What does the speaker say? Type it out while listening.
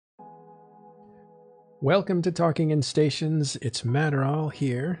Welcome to Talking in Stations. It's Matterall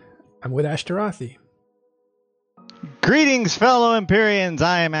here. I'm with Ashtarothi. Greetings, fellow Empyreans.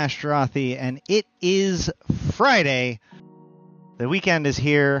 I am Ashtarothi, and it is Friday. The weekend is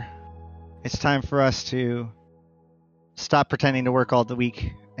here. It's time for us to stop pretending to work all the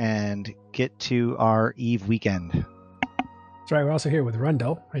week and get to our Eve weekend. That's right. We're also here with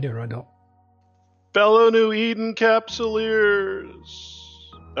Rundle. How you doing, Rundle? Fellow New Eden Capsuleers.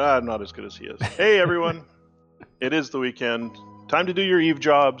 I'm not as good as he is. Hey, everyone. It is the weekend. Time to do your Eve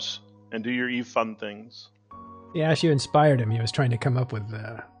jobs and do your Eve fun things. Yeah, Ash, you inspired him. He was trying to come up with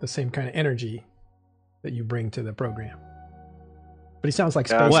the same kind of energy that you bring to the program. But he sounds like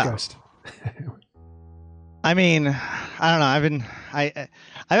Space Ghost. I mean, I don't know. I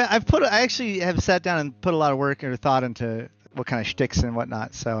actually have sat down and put a lot of work or thought into what kind of shticks and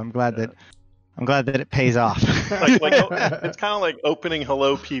whatnot. So I'm glad that it pays off. It's kind of like opening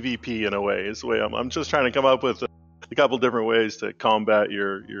Hello PvP in a way. Is the way I'm just trying to come up with a couple different ways to combat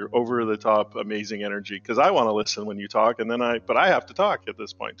your over the top amazing energy, because I want to listen when you talk, but I have to talk at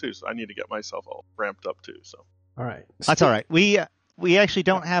this point too, so I need to get myself all ramped up too. So all right, that's all right. We actually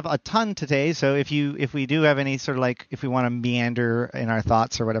don't have a ton today, so if we do have any sort of if we want to meander in our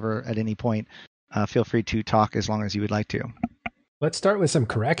thoughts or whatever at any point, feel free to talk as long as you would like to. Let's start with some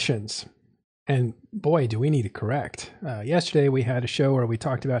corrections. And boy, do we need to correct. Yesterday, we had a show where we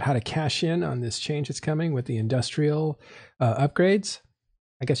talked about how to cash in on this change that's coming with the industrial upgrades.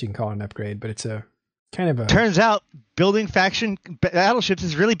 I guess you can call it an upgrade, but it's a kind of a... Turns out building faction battleships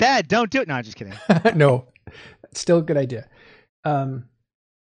is really bad. Don't do it. No, I'm just kidding. No, it's still a good idea. But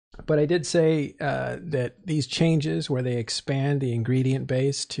I did say that these changes where they expand the ingredient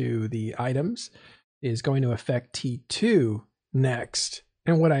base to the items is going to affect T2 next.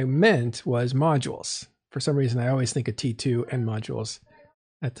 And what I meant was modules. For some reason, I always think of T2 and modules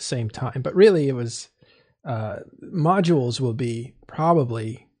at the same time. But really, it was modules will be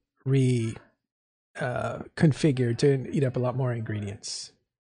probably configured to eat up a lot more ingredients.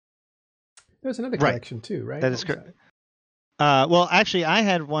 There's another correction too, right? That is correct. Well, actually, I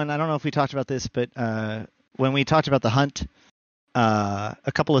had one. I don't know if we talked about this, but when we talked about the hunt,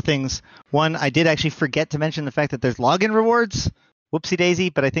 a couple of things. One, I did actually forget to mention the fact that there's login rewards. Whoopsie daisy,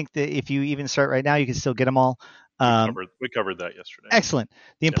 but I think that if you even start right now, you can still get them all. We covered that yesterday. Excellent.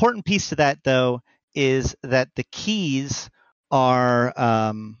 The important piece to that, though, is that the keys are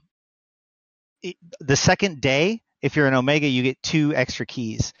the second day. If you're an Omega, you get 2 extra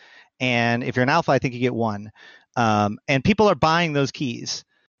keys. And if you're an Alpha, I think you get 1. And people are buying those keys.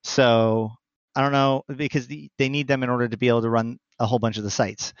 So I don't know, because they need them in order to be able to run a whole bunch of the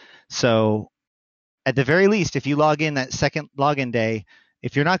sites. So at the very least, if you log in that second login day,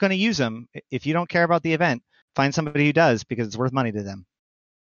 if you're not going to use them, if you don't care about the event, find somebody who does, because it's worth money to them.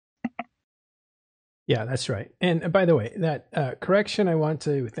 Yeah, that's right. And by the way, that correction, I want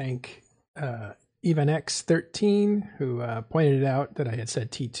to thank EvanX13, who pointed it out that I had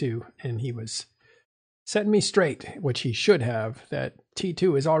said T2, and he was setting me straight, which he should have, that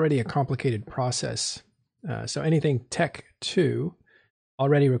T2 is already a complicated process. So anything Tech 2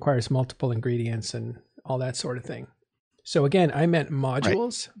 already requires multiple ingredients and all that sort of thing. So again, I meant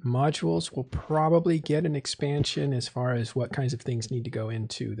modules. Right. Modules will probably get an expansion as far as what kinds of things need to go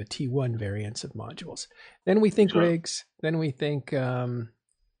into the T1 variants of modules. Then we think rigs. Then we think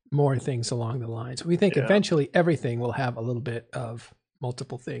more things along the lines. We think eventually everything will have a little bit of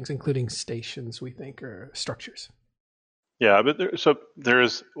multiple things, including stations, we think, or structures. Yeah, but there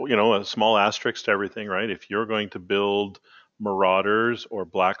is a small asterisk to everything, right? If you're going to build Marauders or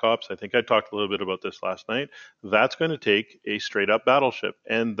Black Ops, I think I talked a little bit about this last night, that's going to take a straight up battleship,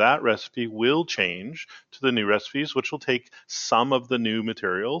 and that recipe will change to the new recipes, which will take some of the new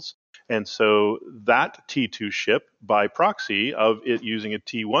materials. And so that T2 ship, by proxy of it using a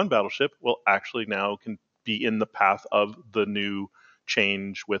T1 battleship, will actually now can be in the path of the new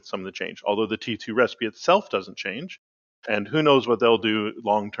change with some of the change, although the T2 recipe itself doesn't change. And who knows what they'll do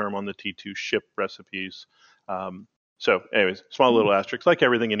long term on the T2 ship recipes. So anyways, small little asterisk. Like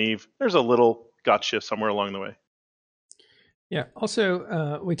everything in Eve, there's a little gotcha somewhere along the way. Yeah.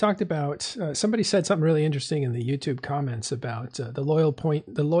 Also, we talked about, somebody said something really interesting in the YouTube comments about the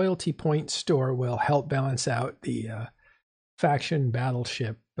loyalty point store will help balance out the faction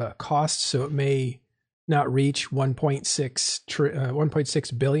battleship costs. So it may not reach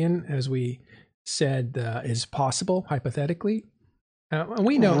 1.6 billion, as we said is possible, hypothetically. And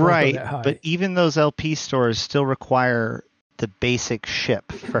we know right, but even those LP stores still require the basic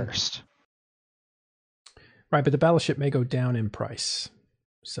ship first. Right, but the battleship may go down in price,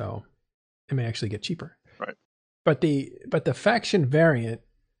 so it may actually get cheaper. Right. But the faction variant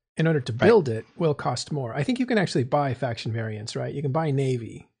in order to build it will cost more. I think you can actually buy faction variants, right? You can buy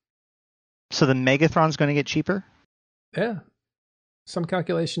Navy. So the Megathron's going to get cheaper? Yeah. Some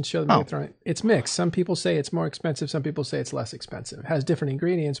calculations show the Megathron. It's mixed. Some people say it's more expensive. Some people say it's less expensive. It has different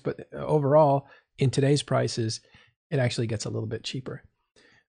ingredients, but overall, in today's prices, it actually gets a little bit cheaper.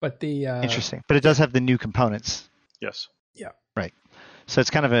 But the interesting. But it does have the new components. Yes. Yeah. Right. So it's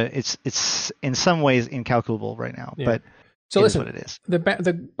kind of it's in some ways incalculable right now. Yeah. But so it listen, is what it is.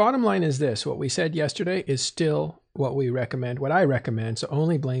 The bottom line is this: what we said yesterday is still what we recommend. What I recommend. So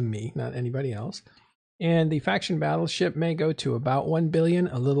only blame me, not anybody else. And the faction battleship may go to about 1 billion,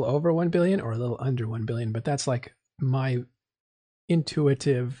 a little over 1 billion, or a little under 1 billion. But that's like my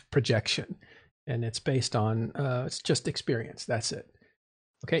intuitive projection, and it's based on it's just experience. That's it.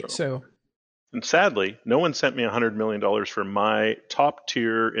 Okay, so. And sadly, no one sent me $100 million for my top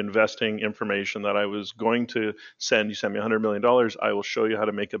tier investing information that I was going to send. You sent me $100 million. I will show you how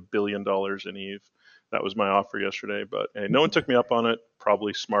to make $1 billion in Eve. That was my offer yesterday, but hey, no one took me up on it.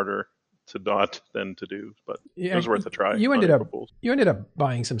 Probably smarter to not than to do, but it was worth a try. You ended up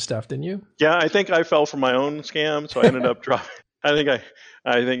buying some stuff, didn't you? Yeah, I think I fell for my own scam, so I ended up dropping. I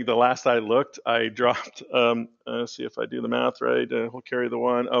think the last I looked, I dropped. Let's see if I do the math right. We'll carry the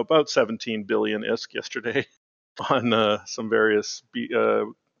one about 17 billion ISK yesterday on some various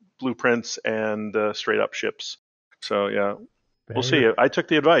blueprints and straight up ships. So yeah, we'll see. I took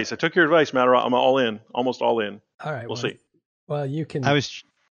the advice. I took your advice, Matt. I'm all in, almost all in. All right, we'll see. Well, you can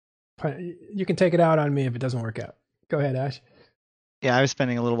take it out on me if it doesn't work out. Go ahead, Ash. Yeah, I was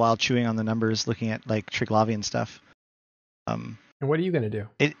spending a little while chewing on the numbers, looking at like Triglavian stuff. And what are you going to do?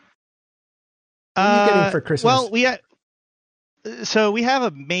 What are you getting for Christmas? Well, we have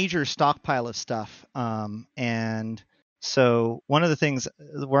a major stockpile of stuff, and so one of the things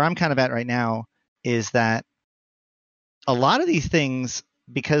where I'm kind of at right now is that a lot of these things,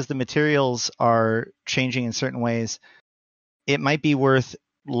 because the materials are changing in certain ways, it might be worth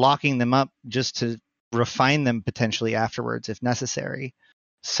locking them up just to refine them potentially afterwards if necessary.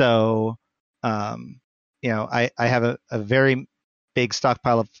 So, I have a very big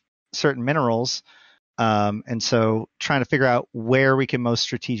stockpile of certain minerals, and so trying to figure out where we can most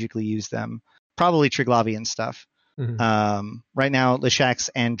strategically use them. Probably Triglavian stuff. Mm-hmm. Right now, Leshaks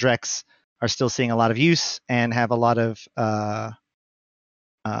and Drex are still seeing a lot of use and have a lot of,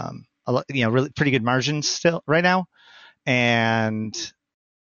 really pretty good margins still right now. And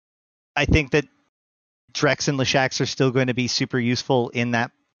I think that Drex and Leshaks are still going to be super useful in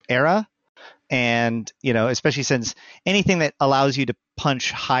that era. And, especially since anything that allows you to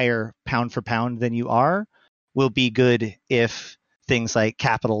punch higher pound for pound than you are will be good if things like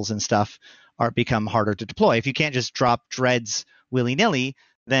capitals and stuff become harder to deploy. If you can't just drop dreads willy-nilly,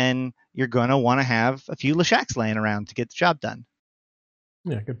 then you're going to want to have a few Leshaks laying around to get the job done.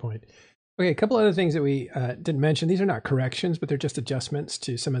 Yeah, good point. Okay, a couple other things that we didn't mention. These are not corrections, but they're just adjustments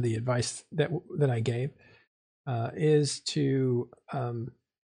to some of the advice that I gave, is to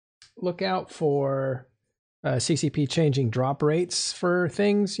look out for CCP changing drop rates for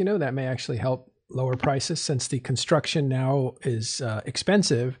things. That may actually help lower prices since the construction now is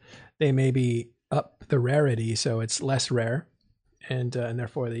expensive. They may be up the rarity, so it's less rare, and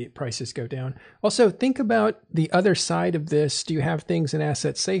therefore the prices go down. Also, think about the other side of this. Do you have things in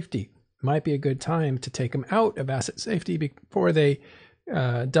asset safety? Might be a good time to take them out of asset safety before they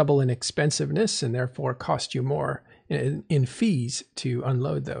double in expensiveness and therefore cost you more in fees to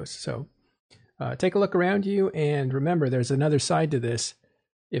unload those. So take a look around you, and remember, there's another side to this.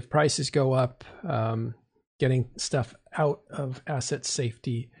 If prices go up, getting stuff out of asset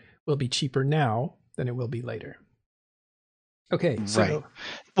safety will be cheaper now than it will be later. Okay, so right.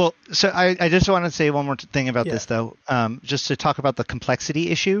 Well, so I just want to say one more thing about this, though, just to talk about the complexity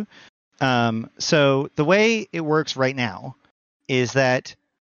issue. So the way it works right now is that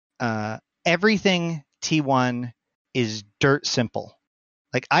everything T1 is dirt simple.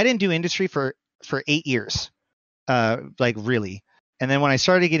 Like, I didn't do industry for 8 years, really. And then when I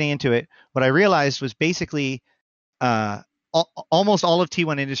started getting into it, what I realized was basically almost all of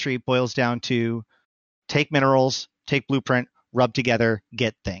T1 industry boils down to take minerals, take blueprint, rub together,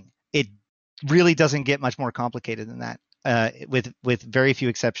 get thing. It really doesn't get much more complicated than that, with very few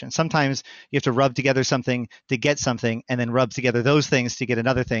exceptions. Sometimes you have to rub together something to get something, and then rub together those things to get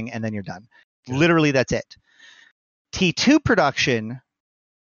another thing, and then you're done. Yeah. Literally, that's it. T2 production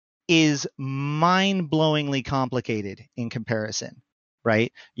is mind-blowingly complicated in comparison,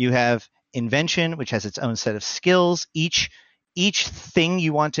 right? You have invention, which has its own set of skills. Each thing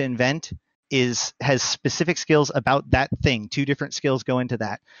you want to invent has specific skills about that thing. 2 different skills go into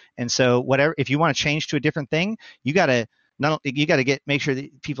that. And so if you want to change to a different thing, you got to you got to make sure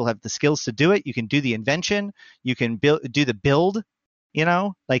that people have the skills to do it. You can do the invention. You can do the build.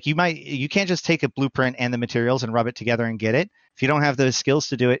 Like you can't just take a blueprint and the materials and rub it together and get it. If you don't have those skills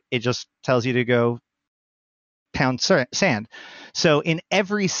to do it, it just tells you to go pound sand. So in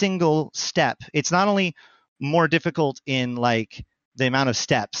every single step, it's not only more difficult in like the amount of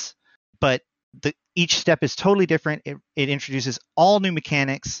steps, but each step is totally different. It introduces all new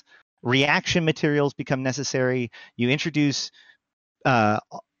mechanics. Reaction materials become necessary. You introduce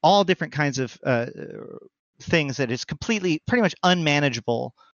all different kinds of things that is completely, pretty much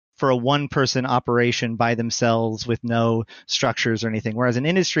unmanageable for a one-person operation by themselves with no structures or anything. Whereas in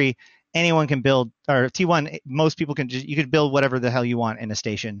industry, anyone can build, or T1, most people you could build whatever the hell you want in a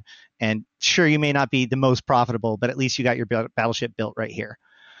station. And sure, you may not be the most profitable, but at least you got your battleship built right here.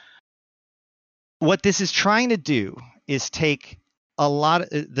 What this is trying to do is take a lot of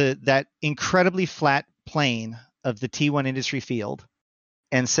that incredibly flat plane of the T1 industry field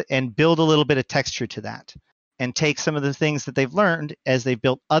and build a little bit of texture to that, and take some of the things that they've learned as they've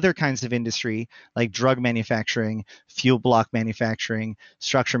built other kinds of industry like drug manufacturing, fuel block manufacturing,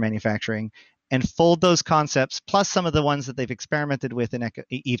 structure manufacturing, and fold those concepts plus some of the ones that they've experimented with in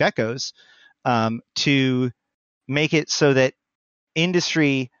Eve Echoes to make it so that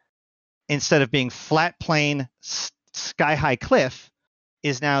industry, instead of being flat plane sky high cliff,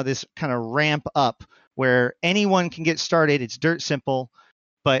 is now this kind of ramp up where anyone can get started. It's dirt simple,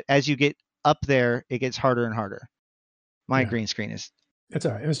 but as you get up there, it gets harder and harder. My green screen is. It's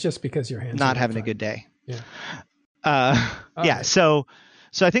all right. It was just because your hands not having a good day. Yeah. Yeah. Right. So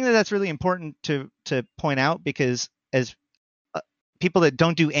I think that's really important to point out, because as people that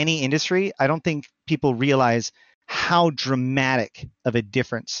don't do any industry, I don't think people realize how dramatic of a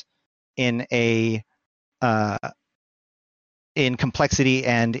difference in complexity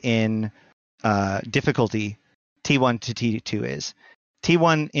and in difficulty T1 to T2 is.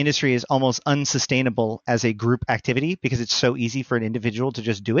 T1 industry is almost unsustainable as a group activity because it's so easy for an individual to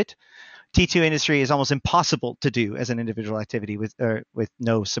just do it. T2 industry is almost impossible to do as an individual activity with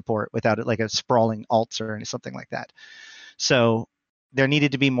no support, without it like a sprawling alts or something like that. So there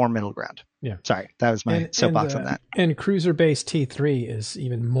needed to be more middle ground. Yeah. Sorry, that was my soapbox on that. And cruiser-based T3 is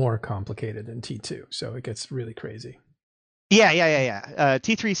even more complicated than T2, so it gets really crazy. Yeah.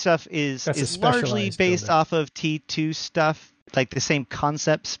 T3 stuff is largely based off of T2 stuff, like the same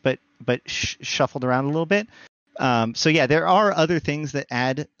concepts, but shuffled around a little bit. So yeah, there are other things that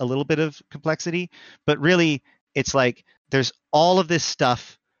add a little bit of complexity, but really it's like there's all of this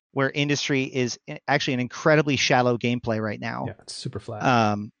stuff where industry is actually an incredibly shallow gameplay right now. Yeah, it's super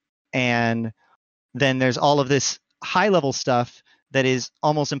flat. And then there's all of this high level stuff that is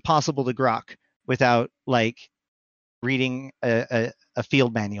almost impossible to grok without like reading a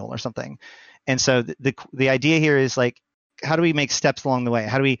field manual or something. And so the idea here is like, how do we make steps along the way?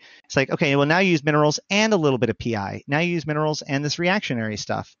 It's like, okay, well, now you use minerals and a little bit of PI. Now you use minerals and this reactionary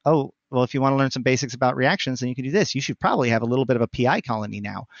stuff. Oh, well, if you want to learn some basics about reactions, then you can do this. You should probably have a little bit of a PI colony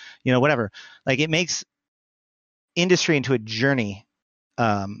now, whatever. Like it makes industry into a journey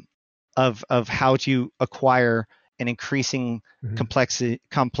of how to acquire an increasing complex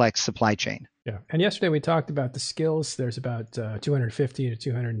supply chain. Yeah. And yesterday we talked about the skills. There's about 250 to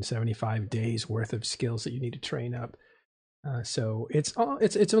 275 days worth of skills that you need to train up. So it's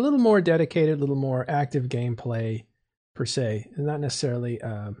a little more dedicated, a little more active gameplay per se, and not necessarily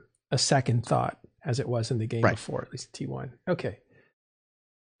a second thought as it was in the game before, at least T1. Okay.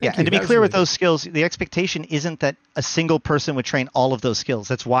 Yeah, and to be clear with those skills, the expectation isn't that a single person would train all of those skills.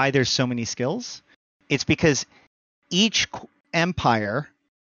 That's why there's so many skills. It's because each empire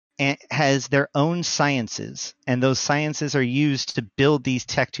has their own sciences, and those sciences are used to build these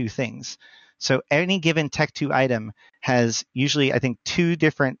Tech 2 things. So any given Tech 2 item has usually, I think, 2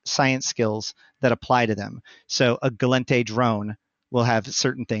 different science skills that apply to them. So a Gallente drone will have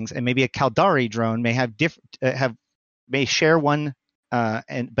certain things, and maybe a Caldari drone may have may share one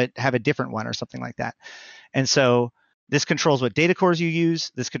but have a different one or something like that. And so this controls what data cores you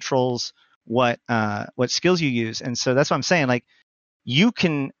use. This controls what skills you use. And so that's what I'm saying. Like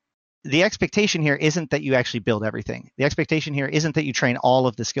the expectation here isn't that you actually build everything. The expectation here isn't that you train all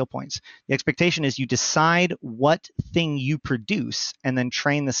of the skill points. The expectation is you decide what thing you produce and then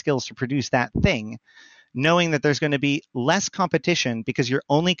train the skills to produce that thing, knowing that there's going to be less competition because you're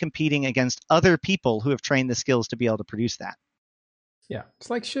only competing against other people who have trained the skills to be able to produce that. Yeah, it's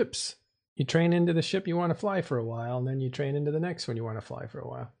like ships. You train into the ship you want to fly for a while, and then you train into the next one you want to fly for a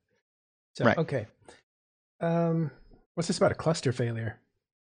while. So, okay. What's this about a cluster failure?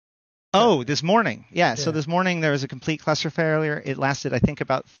 Oh, this morning. Yeah. So this morning there was a complete cluster failure. It lasted, I think,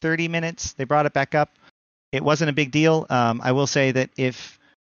 about 30 minutes. They brought it back up. it wasn't a big deal. I will say that if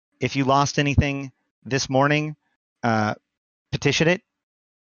you lost anything this morning, petition it.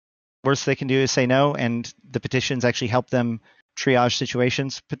 Worst they can do is say no, and the petitions actually help them triage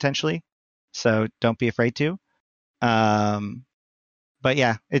situations potentially. So don't be afraid to. But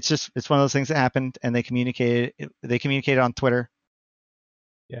yeah, it's one of those things that happened, and they communicated on Twitter.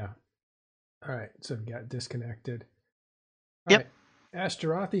 Yeah. All right. So we got disconnected. Yep. Right.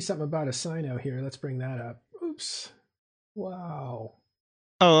 Ashtarothi, something about a Sino here. Let's bring that up. Oops. Wow.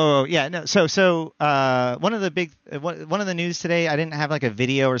 Oh yeah, no. So one of the news today, I didn't have like a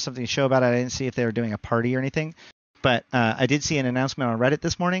video or something to show about it. I didn't see if they were doing a party or anything, but I did see an announcement on Reddit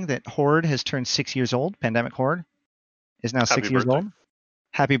this morning that Horde has turned 6 years old. Pandemic Horde is now 6 years old.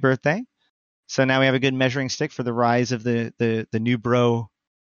 Happy birthday! So now we have a good measuring stick for the rise of the new bro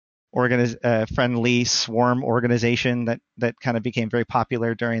friendly swarm organization that kind of became very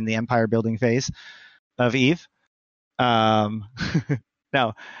popular during the empire building phase of EVE.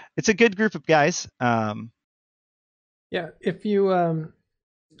 No, it's a good group of guys. Yeah, if you,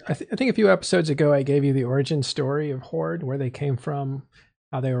 I think a few episodes ago, I gave you the origin story of Horde, where they came from,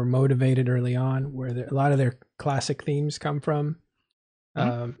 how they were motivated early on, where a lot of their classic themes come from.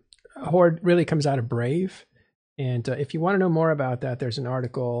 Mm-hmm. Horde really comes out of Brave. And if you want to know more about that, there's an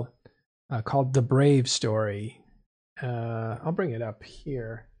article called The Brave Story. I'll bring it up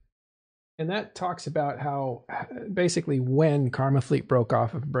here. And that talks about how basically when Karma Fleet broke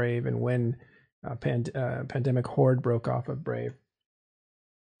off of Brave and when Pandemic Horde broke off of Brave.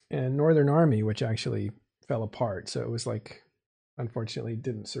 And Northern Army, which actually fell apart. So it was like, unfortunately,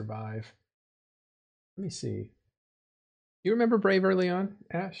 didn't survive. Let me see. You remember Brave early on,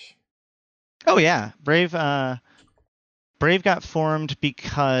 Ash? Oh yeah, Brave got formed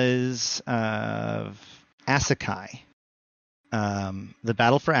because of Asakai. The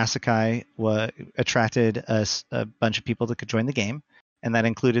battle for Asakai attracted a bunch of people that could join the game, and that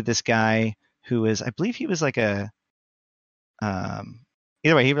included this guy who was, I believe he was like either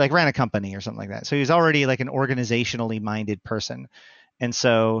way, he like ran a company or something like that. So he was already like an organizationally minded person, and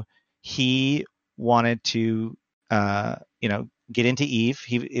so he wanted to get into EVE.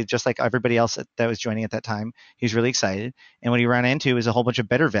 He just like everybody else that was joining at that time, he was really excited. And what he ran into was a whole bunch of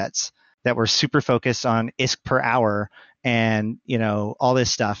better vets that were super focused on ISK per hour and all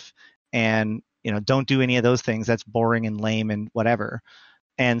this stuff, and don't do any of those things. That's boring and lame and whatever.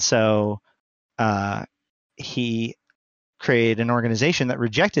 And so he created an organization that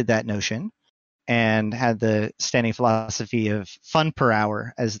rejected that notion and had the standing philosophy of fun per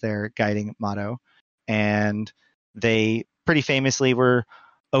hour as their guiding motto. And they pretty famously were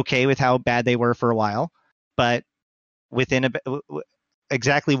okay with how bad they were for a while, but within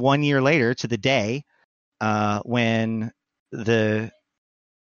exactly 1 year later to the day, when the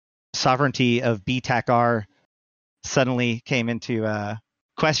sovereignty of BTAC-R suddenly came into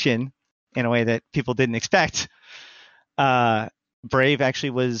question in a way that people didn't expect, Brave actually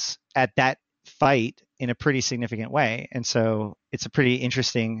was at that fight in a pretty significant way. And so it's a pretty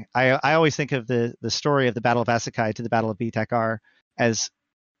interesting, I always think of the story of the Battle of Asakai to the Battle of BTAC-R as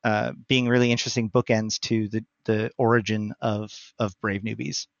being really interesting bookends to the origin of Brave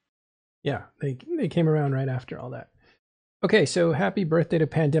newbies. Yeah, they came around right after all that. Okay, so happy birthday to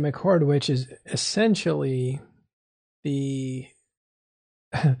Pandemic Horde, which is essentially it's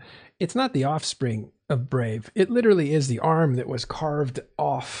not the offspring of Brave. It literally is the arm that was carved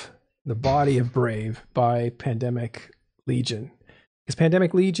off the body of Brave by Pandemic Legion. Because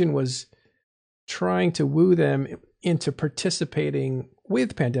Pandemic Legion was trying to woo them into participating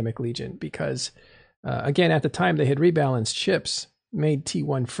with Pandemic Legion because, again, at the time they had rebalanced ships, made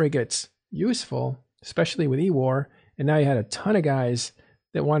T1 frigates useful, especially with E-War, and now you had a ton of guys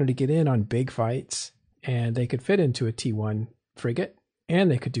that wanted to get in on big fights, and they could fit into a T1 frigate,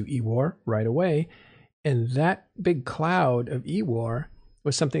 and they could do E-War right away. And that big cloud of E-War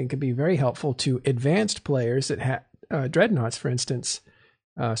was something that could be very helpful to advanced players that had dreadnoughts, for instance,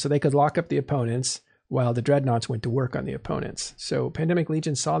 so they could lock up the opponents while the dreadnoughts went to work on the opponents. So Pandemic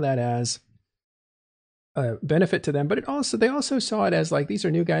Legion saw that as a benefit to them, but they also saw it as like, these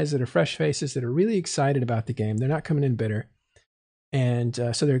are new guys that are fresh faces that are really excited about the game. They're not coming in bitter. And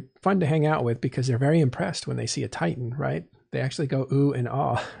so they're fun to hang out with because they're very impressed when they see a Titan, right? They actually go ooh and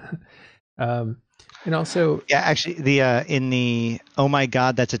ah. And also, yeah, actually, in the oh my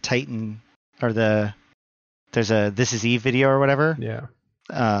god, that's a Titan, or there's a This Is Eve video or whatever. Yeah.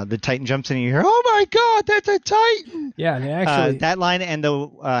 The Titan jumps in and you hear, oh my god, that's a Titan. Yeah, they actually that line and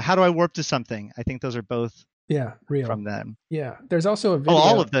the how do I warp to something? I think those are both Yeah, real. from them. Yeah. There's also a video.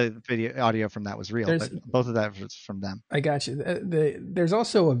 All of the video audio from that was real, but both of that was from them. I got you. There's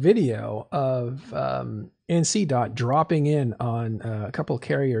also a video of NC Dot dropping in on a couple of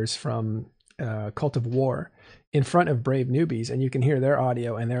carriers from Cult of War in front of Brave Newbies, and you can hear their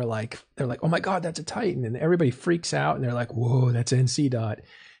audio, and they're like, oh my God, that's a Titan. And everybody freaks out, and they're like, whoa, that's NC Dot.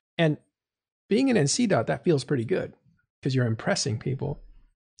 And being an NC Dot, that feels pretty good because you're impressing people.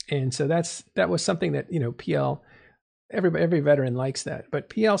 And so that was something that, PL, every veteran likes that. But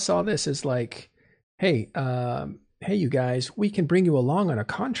PL saw this as like, hey, you guys, we can bring you along on a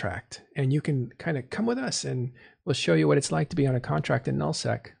contract, and you can kind of come with us, and we'll show you what it's like to be on a contract in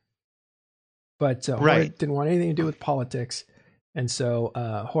NullSec. But Horde didn't want anything to do with politics. And so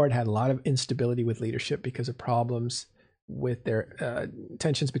Horde had a lot of instability with leadership because of problems with their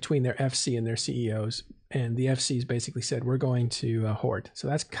tensions between their FC and their CEOs. And the FCs basically said, we're going to Horde. So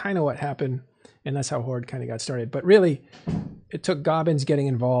that's kind of what happened. And that's how Horde kind of got started. But really, it took Gobbins getting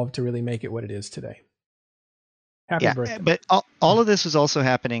involved to really make it what it is today. Happy birthday. But all of this was also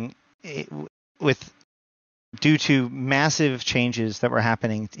happening due to massive changes that were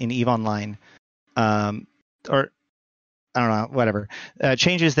happening in EVE Online. Or I don't know, whatever,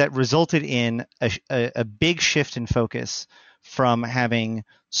 changes that resulted in a big shift in focus from having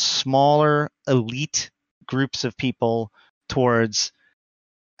smaller elite groups of people towards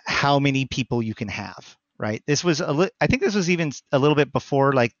how many people you can have, right? This was I think this was even a little bit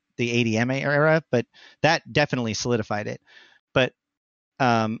before like the ADM era, but that definitely solidified it. But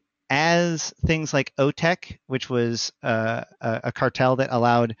as things like OTEC, which was a cartel that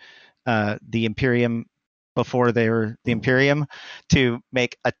allowed the Imperium, before they were the Imperium, to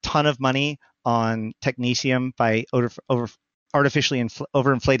make a ton of money on technetium by artificially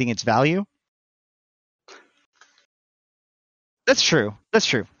overinflating its value. That's true.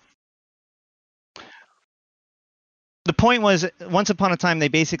 The point was, once upon a time, they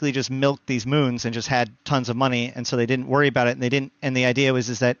basically just milked these moons and just had tons of money, and so they didn't worry about it. And the idea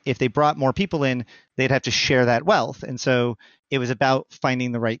was that if they brought more people in, they'd have to share that wealth. And so it was about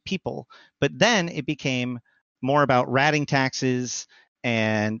finding the right people. But then it became more about ratting taxes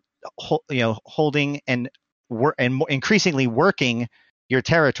and holding and increasingly working your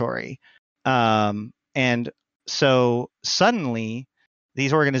territory. And so suddenly,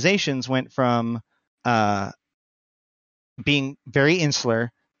 these organizations went from being very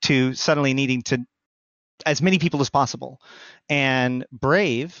insular to suddenly needing to as many people as possible. And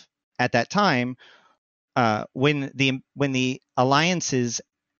Brave at that time, when the alliances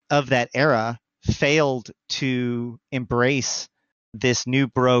of that era failed to embrace this new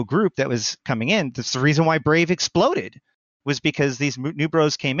bro group that was coming in, that's the reason why Brave exploded, was because these new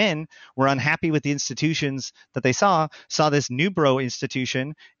bros came in, were unhappy with the institutions that they saw this new bro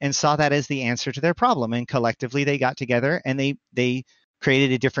institution and saw that as the answer to their problem. And collectively they got together and they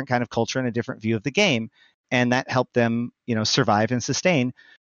created a different kind of culture and a different view of the game. And that helped them, survive and sustain.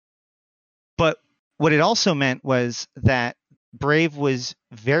 But what it also meant was that Brave was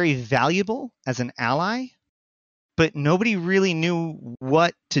very valuable as an ally, but nobody really knew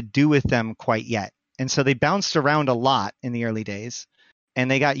what to do with them quite yet. And so they bounced around a lot in the early days,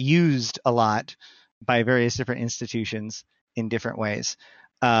 and they got used a lot by various different institutions in different ways.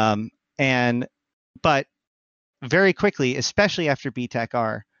 But very quickly, especially after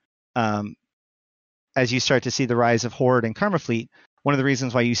BTEC-R, as you start to see the rise of Horde and Karma Fleet, one of the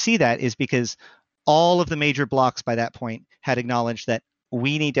reasons why you see that is because all of the major blocks by that point had acknowledged that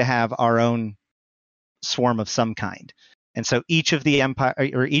we need to have our own swarm of some kind. And so each of the empire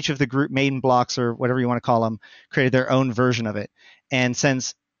or each of the group main blocks or whatever you want to call them created their own version of it. And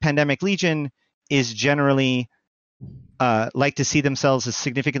since Pandemic Legion is generally like to see themselves as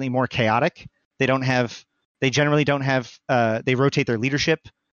significantly more chaotic, they generally don't have, they rotate their leadership.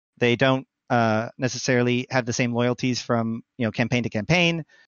 They don't necessarily have the same loyalties from, campaign to campaign.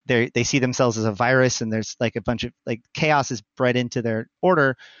 They see themselves as a virus, and there's like a bunch of like chaos is bred into their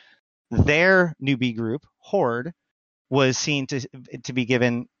order. Their newbie group, Horde, was seen to be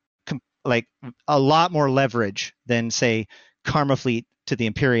given like a lot more leverage than, say, Karma Fleet to the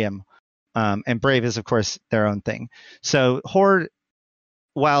Imperium, and Brave is, of course, their own thing. So Horde,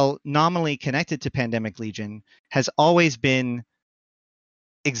 while nominally connected to Pandemic Legion, has always been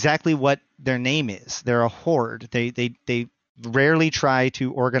exactly what their name is. They're a horde. They rarely try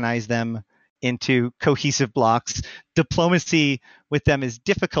to organize them into cohesive blocks. Diplomacy with them is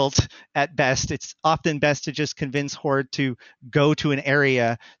difficult at best. It's often best to just convince Horde to go to an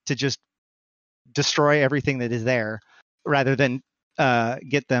area to just destroy everything that is there, rather than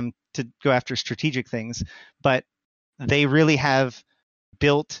get them to go after strategic things. But they really have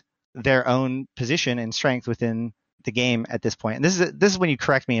built their own position and strength within the game at this point. And this is when you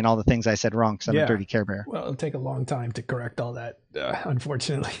correct me in all the things I said wrong, because I'm a dirty Care Bear. Well, it'll take a long time to correct all that,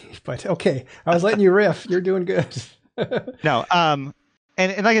 unfortunately. But okay, I was letting you riff. You're doing good. No,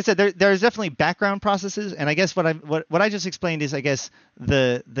 and like I said, there's definitely background processes, and I guess what I just explained is, I guess,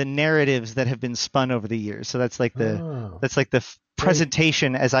 the narratives that have been spun over the years. So that's like the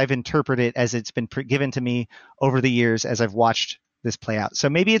presentation as I've interpreted it, as it's been given to me over the years as I've watched this play out. So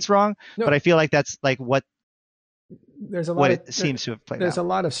maybe it's wrong, but I feel like that's like what it seems to have played out. There's a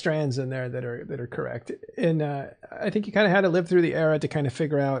lot of strands in there that are correct, and I think you kind of had to live through the era to kind of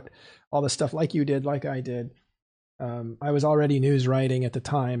figure out all the stuff, like you did, like I did. I was already news writing at the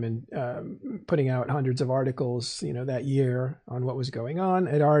time and putting out hundreds of articles, that year on what was going on.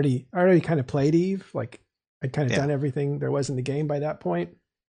 I already kind of played EVE, like I'd kind of done everything there was in the game by that point.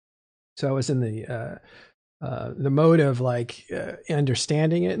 So I was in the mode of like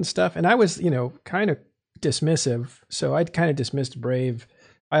understanding it and stuff, and I was kind of dismissive. So I'd kind of dismissed Brave.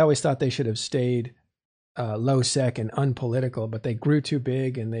 I always thought they should have stayed low sec and unpolitical, but they grew too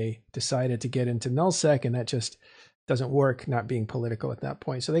big and they decided to get into null sec, and that just doesn't work, not being political at that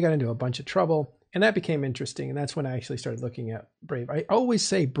point. So they got into a bunch of trouble, and that became interesting. And that's when I actually started looking at Brave. I always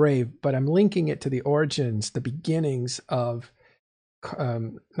say Brave, but I'm linking it to the origins, the beginnings of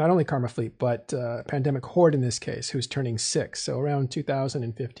not only Karma Fleet, but Pandemic Horde in this case, who's turning 6. So around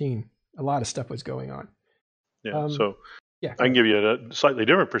 2015, a lot of stuff was going on. Yeah. I can give you a slightly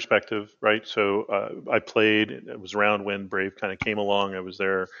different perspective, right? So I played, it was around when Brave kind of came along. I was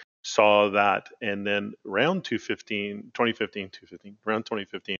there, saw that. And then around 2015, around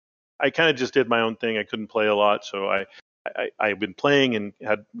 2015, I kind of just did my own thing. I couldn't play a lot. So I've been playing and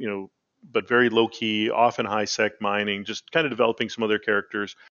had, but very low key, often high sec mining, just kind of developing some other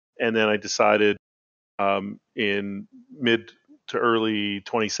characters. And then I decided in mid to early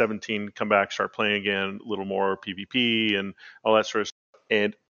 2017, come back, start playing again, a little more PvP and all that sort of stuff.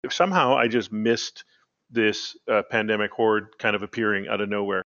 And somehow I just missed this Pandemic Horde kind of appearing out of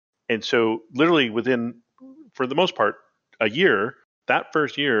nowhere. And so literally within, for the most part, a year, that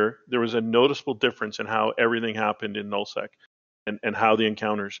first year, there was a noticeable difference in how everything happened in nullsec and how the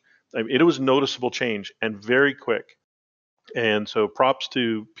encounters, it was a noticeable change and very quick. And so props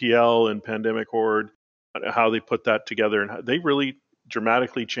to PL and Pandemic Horde, how they put that together, and they really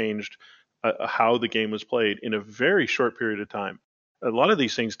dramatically changed how the game was played in a very short period of time. A lot of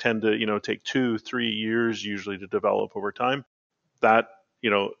these things tend to, take 2-3 years usually to develop over time. That,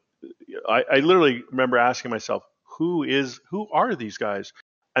 I literally remember asking myself, who are these guys?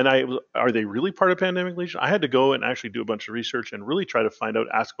 And are they really part of Pandemic Legion? I had to go and actually do a bunch of research and really try to find out,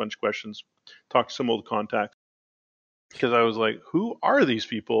 ask a bunch of questions, talk to some old contacts. Because I was like, who are these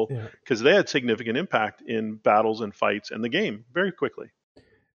people? Because they had significant impact in battles and fights and the game very quickly.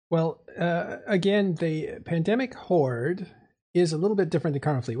 Well, again, the Pandemic Horde is a little bit different than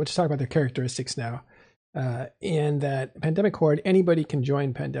Karma Fleet. We'll just talk about their characteristics now. In that Pandemic Horde, anybody can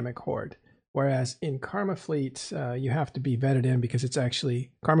join Pandemic Horde. Whereas in Karma Fleet, you have to be vetted in because it's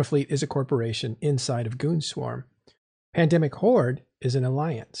actually, Karma Fleet is a corporation inside of Goonswarm. Pandemic Horde is an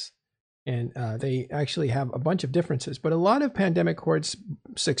alliance. And they actually have a bunch of differences. But a lot of Pandemic Horde's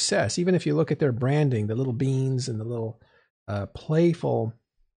success, even if you look at their branding, the little beans and the little playful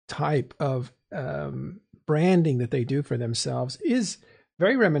type of branding that they do for themselves, is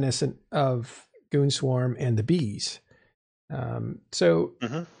very reminiscent of Goonswarm and the Bees.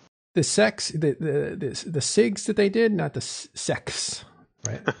 The sex, the SIGs that they did, not the sex,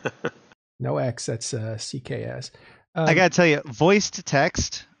 right? No X, that's CKS. I got to tell you, voice to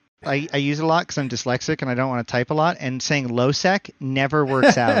text, I use it a lot because I'm dyslexic and I don't want to type a lot. And saying low sec never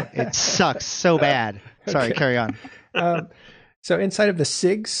works out. It sucks so bad. Sorry, okay. Carry on. So inside of the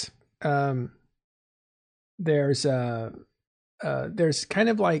SIGs, there's kind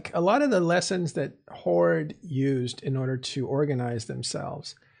of like a lot of the lessons that Horde used in order to organize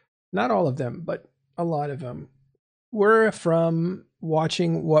themselves. Not all of them, but a lot of them were from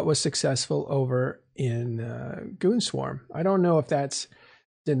watching what was successful over in Goonswarm. I don't know if that's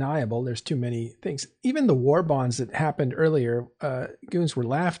deniable. There's too many things. Even the war bonds that happened earlier, goons were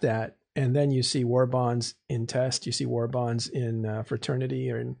laughed at, and then you see war bonds in Test, you see war bonds in Fraternity,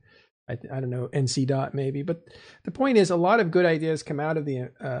 or in I don't know, NC Dot maybe. But the point is, a lot of good ideas come out of the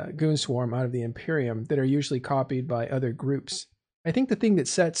Goonswarm, out of the Imperium, that are usually copied by other groups. I think the thing that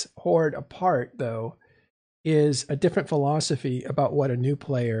sets Horde apart, though, is a different philosophy about what a new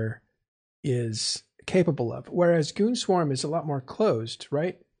player is capable of. Whereas Goonswarm is a lot more closed,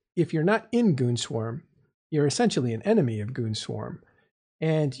 right? If you're not in Goonswarm, you're essentially an enemy of Goonswarm.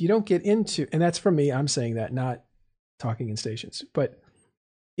 And you don't get into, and that's for me, I'm saying that, not talking in stations. But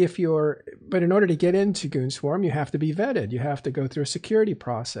but in order to get into Goonswarm, you have to be vetted. You have to go through a security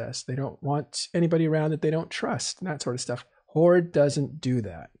process. They don't want anybody around that they don't trust and that sort of stuff. Horde doesn't do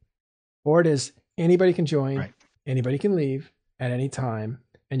that. Horde is anybody can join, right. Anybody can leave at any time,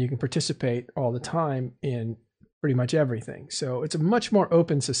 and you can participate all the time in pretty much everything. So it's a much more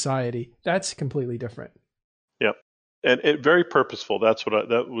open society. That's completely different. Yep. And very purposeful.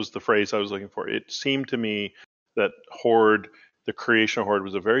 That was the phrase I was looking for. It seemed to me that Horde, the creation of Horde,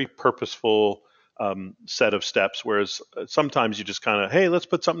 was a very purposeful set of steps, whereas sometimes you just kind of, hey, let's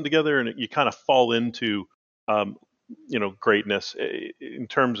put something together, and you kind of fall into greatness. In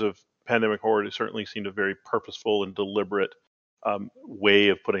terms of Pandemic Horde, it certainly seemed a very purposeful and deliberate way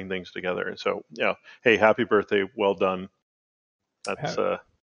of putting things together. And so, hey, happy birthday, well done. That's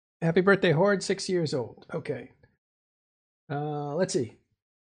happy birthday, Horde, 6 years old. Okay. Let's see.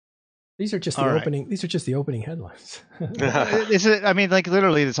 These are just the opening. These are just the opening headlines.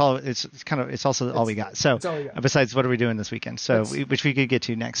 Literally, it's also all we got. So, besides, what are we doing this weekend? So, which we could get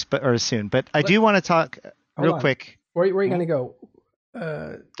to next, or soon. But I do want to talk real quick. Where are you going to go?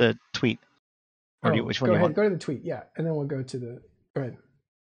 The tweet. Which one? Go ahead. Go to the tweet. Yeah, and then we'll go to the. Go ahead.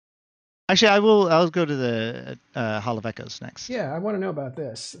 Actually, I'll go to the Hall of Echoes next. Yeah, I want to know about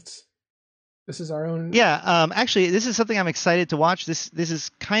this. This is our own. Yeah, actually, this is something I'm excited to watch. This is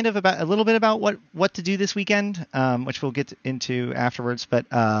kind of a little bit about what to do this weekend, which we'll get into afterwards. But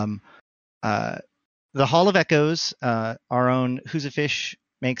the Hall of Echoes, our own Who's a Fish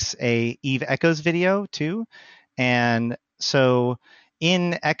makes a Eve Echoes video too, and so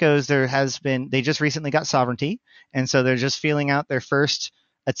in Echoes they just recently got sovereignty, and so they're just feeling out their first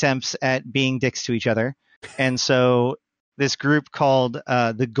attempts at being dicks to each other, and so. This group called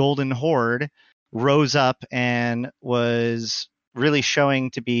the Golden Horde rose up and was really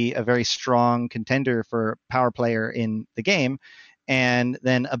showing to be a very strong contender for power player in the game. And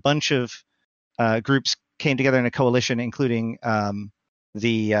then a bunch of groups came together in a coalition, including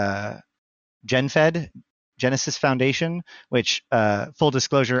the Genesis Foundation, which, full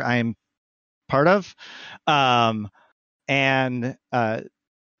disclosure, I am part of, and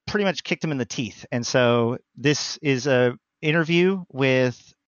pretty much kicked him in the teeth. And so this is a interview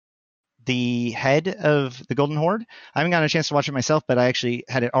with the head of the Golden Horde. I haven't gotten a chance to watch it myself, but I actually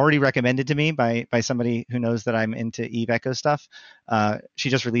had it already recommended to me by somebody who knows that I'm into Eve Echo stuff. She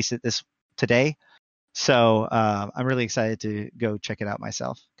just released it today. So I'm really excited to go check it out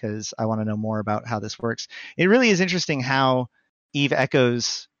myself because I want to know more about how this works. It really is interesting how Eve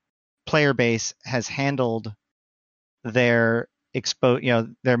Echo's player base has handled their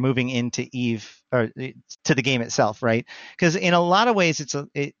they're moving into Eve or to the game itself, right? Because in a lot of ways,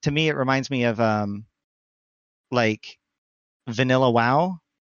 to me it reminds me of like vanilla WoW,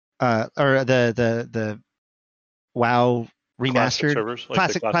 or the WoW remastered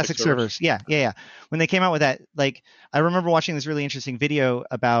classic servers. Yeah. When they came out with that, like I remember watching this really interesting video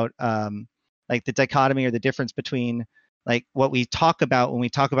about like the dichotomy or the difference between like what we talk about when we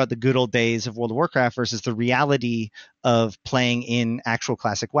talk about the good old days of World of Warcraft versus the reality of playing in actual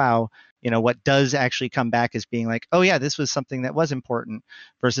classic WoW. What does actually come back as being like, oh yeah, this was something that was important,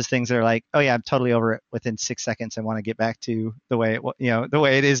 versus things that are like, oh yeah, I'm totally over it within 6 seconds. I want to get back to the way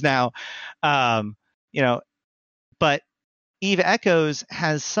it is now. But Eve Echoes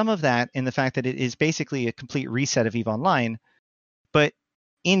has some of that in the fact that it is basically a complete reset of Eve Online, but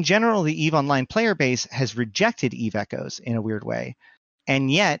in general, the EVE Online player base has rejected Eve Echoes in a weird way. And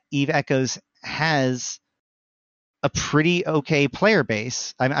yet, Eve Echoes has a pretty okay player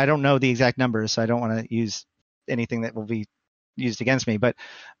base. I don't know the exact numbers, so I don't want to use anything that will be used against me. But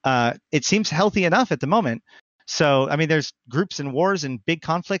it seems healthy enough at the moment. So, I mean, there's groups and wars and big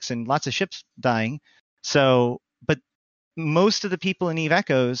conflicts and lots of ships dying. So, but most of the people in Eve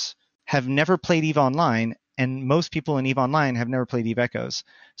Echoes have never played EVE Online, and most people in EVE Online have never played EVE Echoes.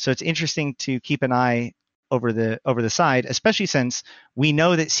 So it's interesting to keep an eye over the side, especially since we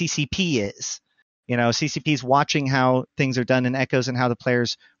know that CCP is. CCP is watching how things are done in Echoes and how the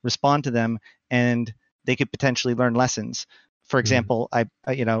players respond to them, and they could potentially learn lessons. For example, as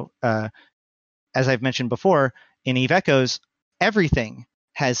I've mentioned before, in EVE Echoes, everything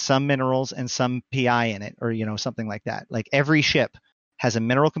has some minerals and some PI in it, or something like that. Like every ship has a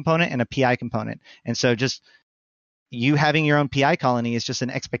mineral component and a PI component. And so just you having your own PI colony is just an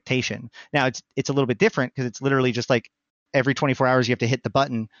expectation. Now it's a little bit different because it's literally just like every 24 hours you have to hit the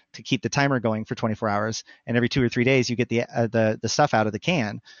button to keep the timer going for 24 hours. And every 2 or 3 days you get the stuff out of the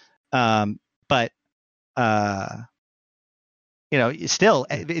can. But still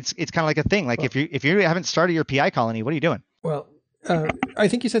it's kind of like a thing. Like if you haven't started your PI colony, what are you doing? Well, I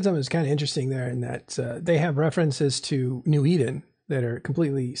think you said something that's kind of interesting there in that they have references to New Eden, that are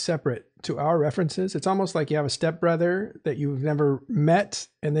completely separate to our references. It's almost like you have a stepbrother that you've never met,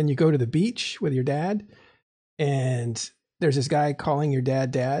 and then you go to the beach with your dad, and there's this guy calling your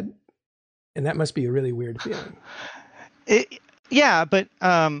dad dad, and that must be a really weird feeling. Yeah, but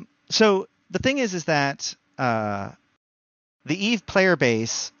so the thing is that the Eve player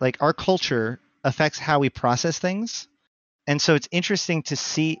base, like our culture, affects how we process things. And so it's interesting to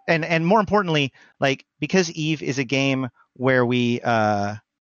see, and more importantly, like because Eve is a game where we the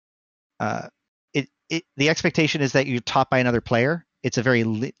expectation is that you're taught by another player. It's a very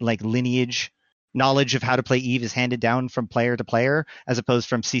lineage knowledge of how to play Eve is handed down from player to player, as opposed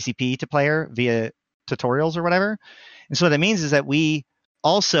from CCP to player via tutorials or whatever. And so what that means is that we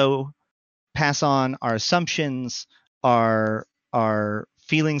also pass on our assumptions, our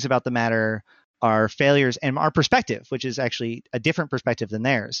feelings about the matter, our failures, and our perspective, which is actually a different perspective than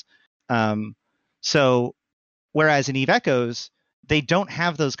theirs. So whereas in Eve Echoes, they don't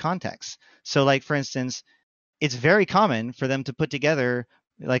have those contexts. So like, for instance, it's very common for them to put together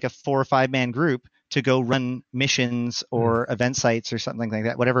like a 4 or 5 man group to go run missions or event sites or something like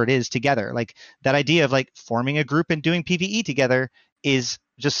that, whatever it is, together. Like that idea of like forming a group and doing PvE together is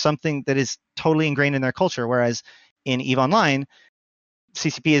just something that is totally ingrained in their culture. Whereas in EVE Online,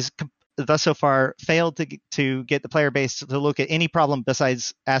 CCP has thus so far failed to get the player base to look at any problem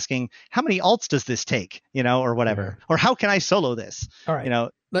besides asking how many alts does this take, or whatever, or how can I solo this? All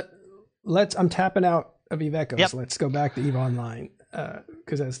right, let's. I'm tapping out of EVE Echoes. Yep. Let's go back to EVE Online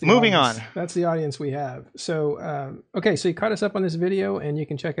because that's the moving audience. on. That's the audience we have. So okay, so you caught us up on this video, and you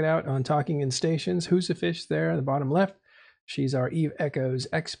can check it out on Talking in Stations. Who's the Fish there in the bottom left? She's our EVE Echoes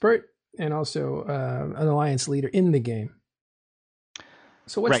expert and also an alliance leader in the game.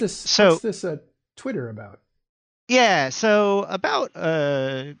 So what's this? What's this Twitter about? Yeah, so about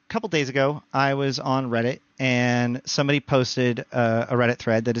a couple days ago, I was on Reddit, and somebody posted a Reddit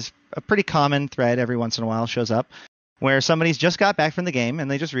thread that is a pretty common thread. Every once in a while shows up, where somebody's just got back from the game and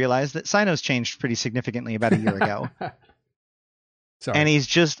they just realized that Cyno's changed pretty significantly about a year ago. Sorry. And he's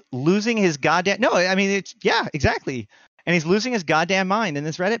just losing his goddamn... No, I mean, exactly. And he's losing his goddamn mind in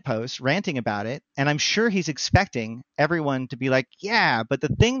this Reddit post, ranting about it. And I'm sure he's expecting everyone to be like, yeah, but the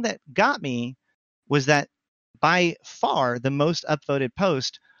thing that got me was that by far the most upvoted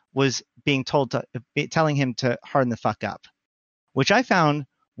post was telling him to harden the fuck up, which I found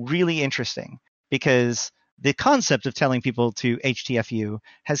really interesting because the concept of telling people to HTFU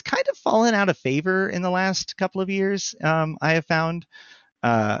has kind of fallen out of favor in the last couple of years. I have found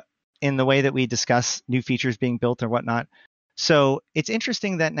in the way that we discuss new features being built or whatnot. So it's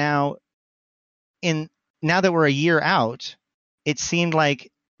interesting that now that we're a year out, it seemed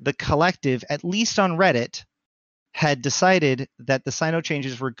like the collective, at least on Reddit, had decided that the Cyno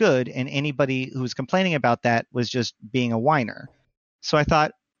changes were good, and anybody who was complaining about that was just being a whiner. So I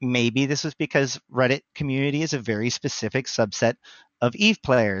thought maybe this was because Reddit community is a very specific subset of EVE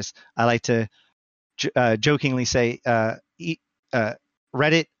players. I like to jokingly say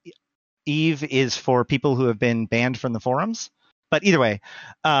Reddit EVE is for people who have been banned from the forums. But either way,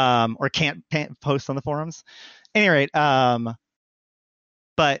 or can't post on the forums. At any rate,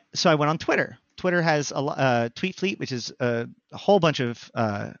 but so I went on Twitter. Twitter has a Tweet Fleet, which is a whole bunch of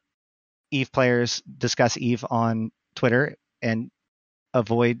EVE players discuss EVE on Twitter and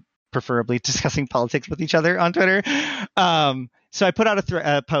avoid preferably discussing politics with each other on Twitter. So I put out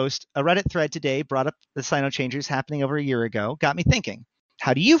a post, a Reddit thread today, brought up the Cyno changes happening over a year ago, got me thinking,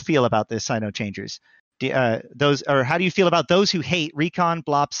 how do you feel about this Cyno changes? How do you feel about those who hate recon,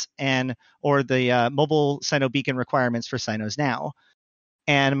 blops, or the mobile Cyno beacon requirements for Cynos now?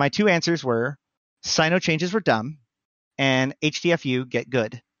 And my two answers were Cyno changes were dumb and HTFU get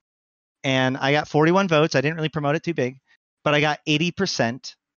good. And I got 41 votes. I didn't really promote it too big, but I got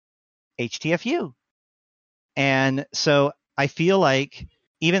 80% HTFU. And so I feel like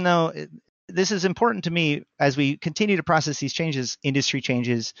even though this is important to me as we continue to process these changes, industry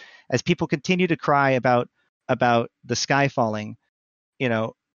changes, as people continue to cry about the sky falling,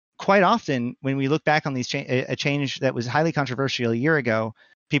 quite often when we look back on these a change that was highly controversial a year ago,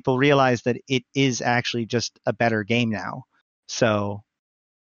 people realize that it is actually just a better game now. So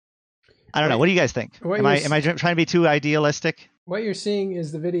I don't know. What do you guys think? Am I trying to be too idealistic? What you're seeing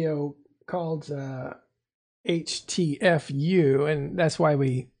is the video called HTFU, and that's why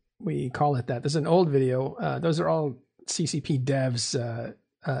we call it that. This is an old video. Those are all CCP devs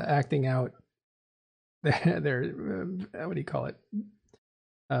acting out their what do you call it?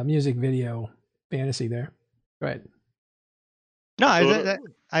 Music video fantasy there. Go ahead. No,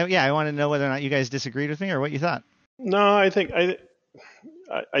 I want to know whether or not you guys disagreed with me or what you thought. No, I think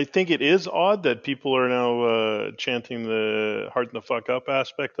I think it is odd that people are now chanting the harden the fuck up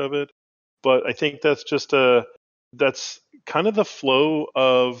aspect of it, but I think that's just that's kind of the flow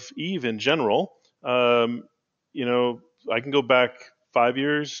of Eve in general. You know, I can go back 5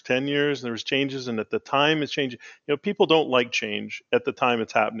 years, 10 years, and there was changes, and at the time it's changing. You know, people don't like change at the time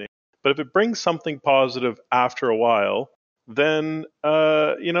it's happening, but if it brings something positive after a while, then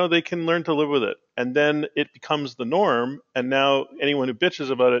you know, they can learn to live with it, and then it becomes the norm. And now anyone who bitches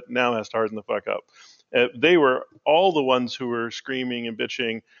about it now has to harden the fuck up. They were all the ones who were screaming and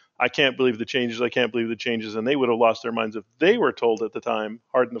bitching, I can't believe the changes, I can't believe the changes, and they would have lost their minds if they were told at the time,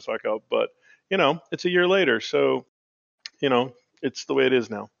 harden the fuck up. But you know, it's a year later, so you know, it's the way it is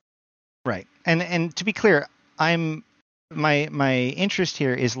now. Right. And to be clear, I'm my interest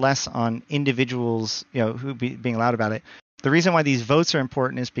here is less on individuals, you know, who being loud about it. The reason why these votes are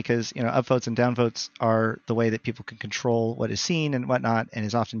important is because, you know, upvotes and downvotes are the way that people can control what is seen and whatnot, and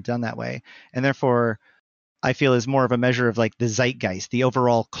is often done that way. And therefore, I feel is more of a measure of like the zeitgeist, the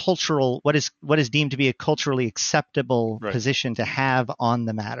overall cultural, what is deemed to be a culturally acceptable Right. position to have on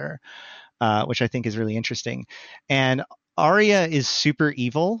the matter, which I think is really interesting. And Arya is super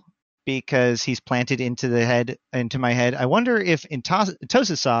evil because he's planted into my head. I wonder if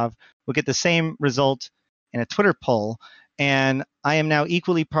Tosasov will get the same result in a Twitter poll. And I am now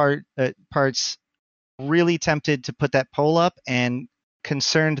equally parts really tempted to put that poll up and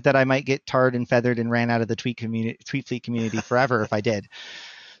concerned that I might get tarred and feathered and ran out of the tweet fleet community forever if I did.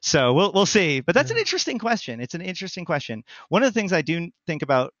 So we'll see. But that's an interesting question. It's an interesting question. One of the things I do think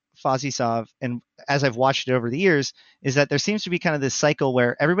about Fozisov, and as I've watched it over the years, is that there seems to be kind of this cycle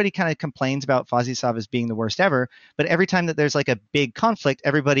where everybody kind of complains about Fozisov as being the worst ever, but every time that there's like a big conflict,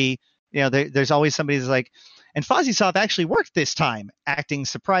 everybody, you know, there's always somebody who's like, and Fozisov actually worked this time, acting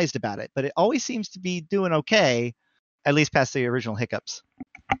surprised about it, but it always seems to be doing okay, at least past the original hiccups.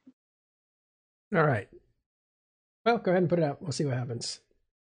 All right. Well, go ahead and put it out. We'll see what happens.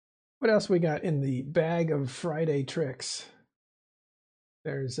 What else we got in the bag of Friday tricks?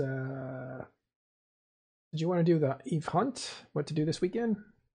 There's did you want to do the Eve Hunt? What to do this weekend?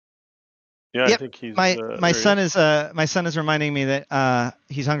 Yeah, yep. I think he's my son is reminding me that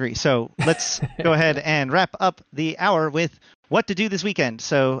he's hungry. So let's go ahead and wrap up the hour with what to do this weekend.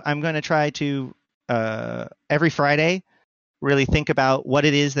 So I'm going to try to every Friday really think about what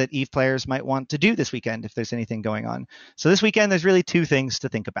it is that Eve players might want to do this weekend if there's anything going on. So this weekend there's really two things to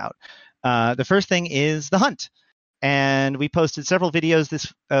think about. The first thing is the hunt. And we posted several videos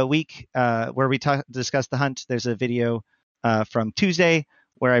this week where we discussed the hunt. There's a video from Tuesday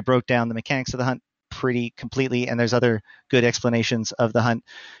where I broke down the mechanics of the hunt pretty completely, and there's other good explanations of the hunt.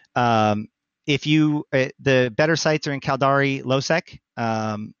 If you the better sites are in Caldari Lowsec,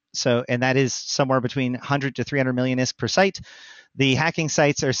 and that is somewhere between 100 to 300 million ISK per site. The hacking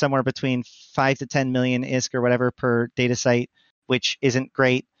sites are somewhere between 5 to 10 million ISK or whatever per data site, which isn't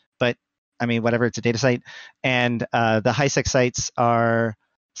great, but I mean, whatever, it's a data site. And the HiSec sites are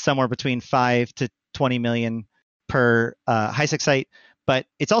somewhere between 5 to 20 million per HiSec site. But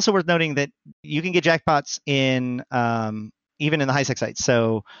it's also worth noting that you can get jackpots in even in the HiSec sites.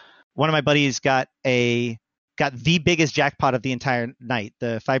 So one of my buddies got the biggest jackpot of the entire night,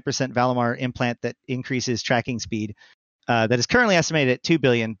 the 5% Valimar implant that increases tracking speed, that is currently estimated at 2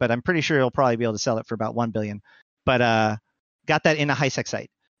 billion, but I'm pretty sure he'll probably be able to sell it for about 1 billion. But got that in a HiSec site.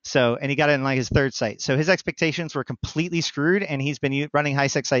 So, and he got it in like his third site. So his expectations were completely screwed, and he's been running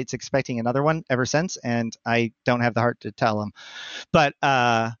HiSec sites expecting another one ever since, and I don't have the heart to tell him. But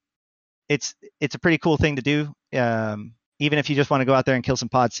it's a pretty cool thing to do. Even if you just want to go out there and kill some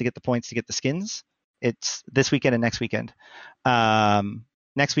pods to get the points to get the skins, it's this weekend and next weekend.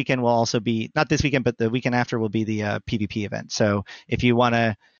 Next weekend will also be, not this weekend, but the weekend after will be the PvP event. So if you want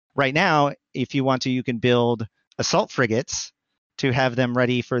to, right now, if you want to, you can build assault frigates to have them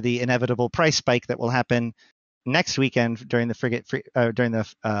ready for the inevitable price spike that will happen next weekend during the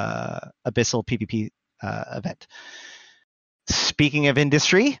Abyssal PvP event. Speaking of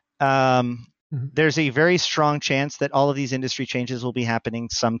industry, there's a very strong chance that all of these industry changes will be happening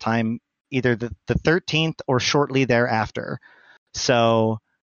sometime either the 13th or shortly thereafter. So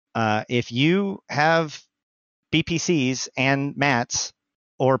if you have BPCs and mats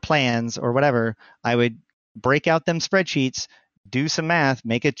or plans or whatever, I would break out them spreadsheets, do some math,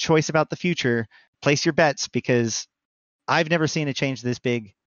 make a choice about the future, place your bets, because I've never seen a change this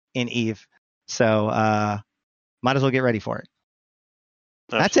big in Eve. So might as well get ready for it.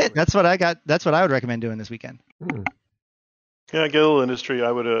 Absolutely. That's it. That's what I got. That's what I would recommend doing this weekend. Yeah, get a little industry.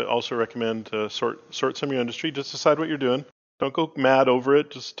 I would also recommend sort some of your industry. Just decide what you're doing. Don't go mad over it.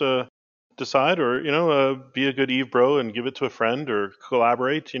 Just decide, or be a good Eve bro and give it to a friend or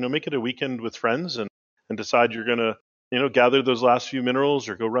collaborate. Make it a weekend with friends and decide you're gonna gather those last few minerals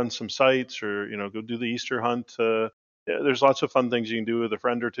or go run some sites or go do the Easter hunt. There's lots of fun things you can do with a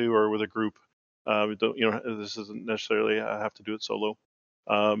friend or two or with a group. This doesn't necessarily have to do it solo.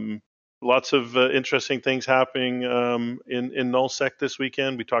 Lots of interesting things happening in NullSec this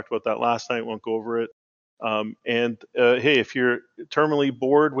weekend. We talked about that last night. Won't go over it. Hey, if you're terminally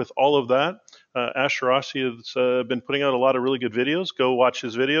bored with all of that, Ash Rossi has been putting out a lot of really good videos. Go watch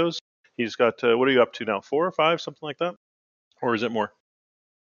his videos. He's got, what are you up to now? 4 or 5, something like that? Or is it more?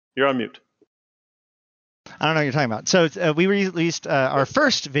 You're on mute. I don't know what you're talking about. So we released our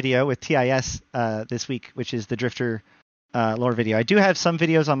first video with TIS this week, which is the Drifter lore video. I do have some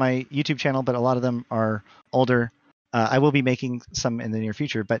videos on my YouTube channel, but a lot of them are older. I will be making some in the near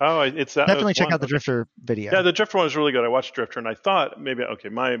future, but definitely check out the Drifter video. Yeah, the Drifter one is really good. I watched Drifter, and I thought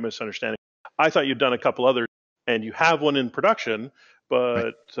my misunderstanding. I thought you'd done a couple others, and you have one in production,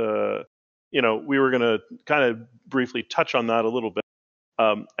 but right. We were going to kind of briefly touch on that a little bit.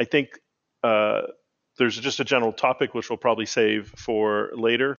 I think there's just a general topic which we'll probably save for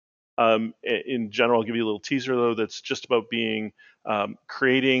later. In general, I'll give you a little teaser though. That's just about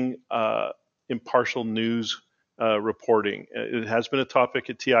creating impartial news reporting. It has been a topic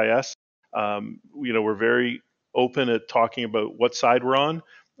at TIS. We're very open at talking about what side we're on,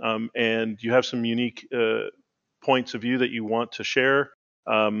 and you have some unique points of view that you want to share.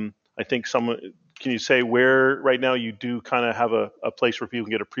 I think can you say where right now you do kind of have a place where people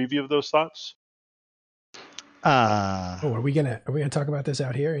can get a preview of those thoughts? Are we gonna talk about this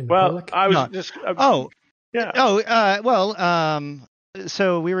out here in the public?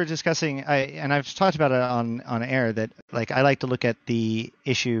 So we were discussing, and I've talked about it on air, that I like to look at the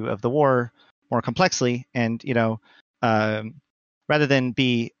issue of the war more complexly, and rather than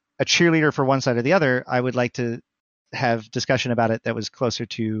be a cheerleader for one side or the other, I would like to have discussion about it that was closer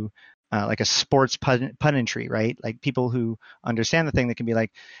to like a sports punditry, right? Like people who understand the thing that can be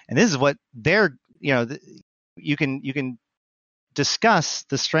like, and this is what they're, you can discuss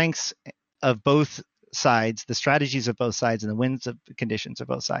the strengths of both sides, the strategies of both sides, and the wins of conditions of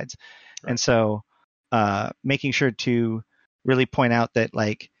both sides. Right. And so making sure to really point out that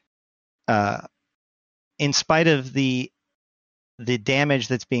in spite of the damage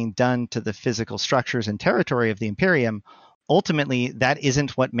that's being done to the physical structures and territory of the Imperium, ultimately that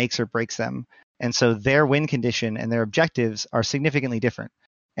isn't what makes or breaks them. And so their win condition and their objectives are significantly different.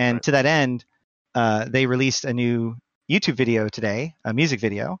 And right. To that end, they released a new YouTube video today, a music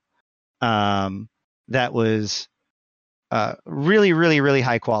video, that was really, really, really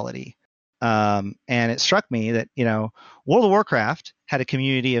high quality. And it struck me that, World of Warcraft had a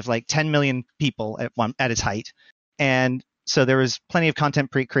community of 10 million people at its height. And so there was plenty of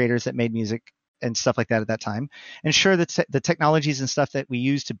content creators that made music and stuff like that at that time. And sure, the technologies and stuff that we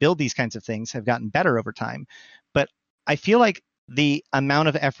use to build these kinds of things have gotten better over time. But I feel like the amount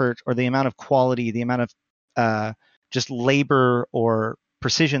of effort or the amount of quality, the amount of just labor or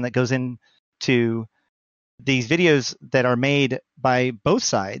precision that goes into these videos that are made by both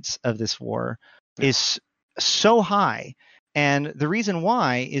sides of this war is so high. And the reason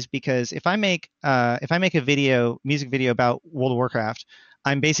why is because if I make a music video about World of Warcraft,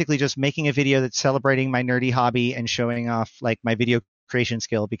 I'm basically just making a video that's celebrating my nerdy hobby and showing off my video creation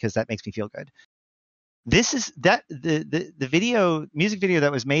skill because that makes me feel good. This is that the music video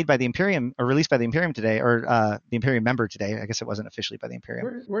that was made by the Imperium or released by the Imperium today, or the Imperium member today. I guess it wasn't officially by the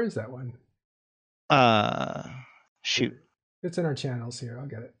Imperium. Where is that one? Shoot. It's in our channels here. I'll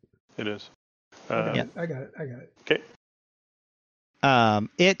get it. It is. I got it. Okay.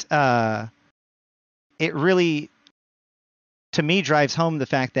 It really, to me, drives home the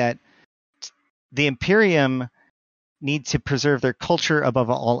fact that the Imperium need to preserve their culture above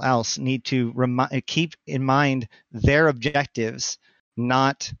all else, need to keep in mind their objectives,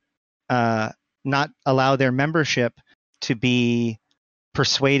 not allow their membership to be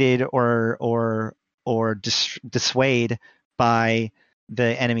persuaded or dissuade by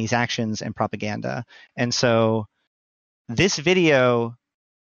the enemy's actions and propaganda. And so this video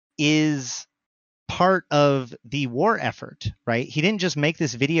is part of the war effort, right? He didn't just make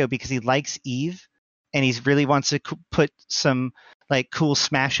this video because he likes Eve and he really wants to put some cool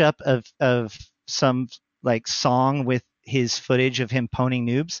smash up of some song with his footage of him poning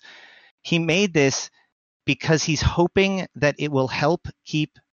noobs. He made this because he's hoping that it will help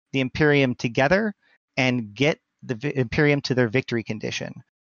keep the Imperium together and get the Imperium to their victory condition.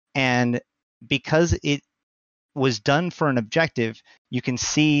 And because it was done for an objective, you can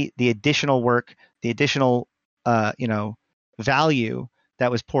see the additional work, the additional value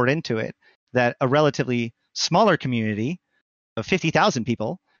that was poured into it. that a relatively smaller community of 50,000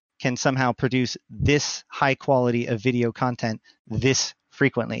 people can somehow produce this high quality of video content this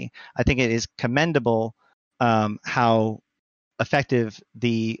frequently. I think it is commendable how effective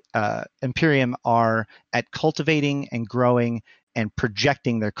the Imperium are at cultivating and growing and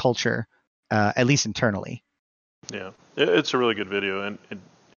projecting their culture, at least internally. Yeah, it's a really good video, and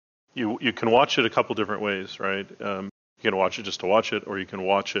you can watch it a couple different ways, right? You can watch it just to watch it, or you can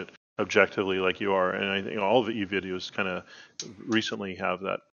watch it objectively like you are. And I think all of the e-videos kind of recently have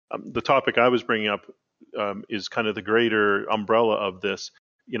that. The topic I was bringing up is kind of the greater umbrella of this.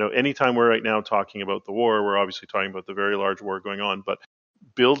 Anytime we're right now talking about the war, we're obviously talking about the very large war going on, but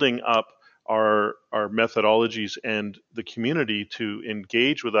building up our methodologies and the community to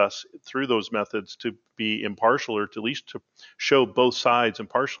engage with us through those methods to be impartial, or to at least to show both sides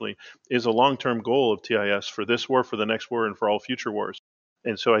impartially, is a long-term goal of TIS for this war, for the next war, and for all future wars.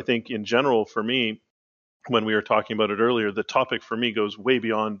 And so I think in general, for me, when we were talking about it earlier, the topic for me goes way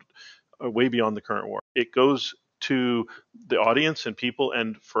beyond the current war. It goes to the audience and people,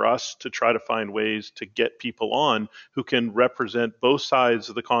 and for us to try to find ways to get people on who can represent both sides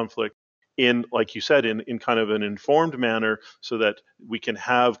of the conflict in, like you said, in kind of an informed manner, so that we can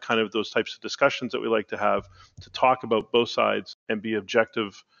have kind of those types of discussions that we like to have, to talk about both sides and be an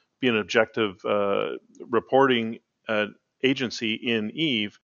objective reporting agency in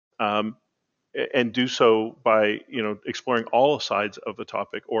EVE, and do so by exploring all sides of the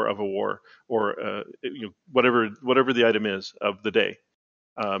topic or of a war, or whatever the item is of the day.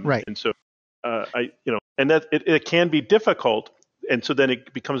 Right. And so and that it can be difficult, and so then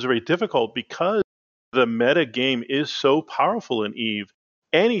it becomes very difficult because the meta game is so powerful in EVE.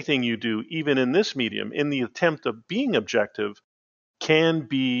 Anything you do, even in this medium, in the attempt of being objective, can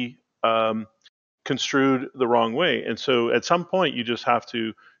be construed the wrong way. And so at some point you just have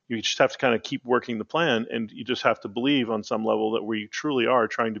to kind of keep working the plan, and you just have to believe on some level that we truly are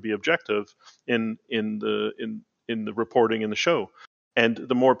trying to be objective in the reporting in the show. And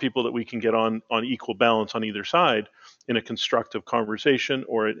the more people that we can get on equal balance on either side in a constructive conversation,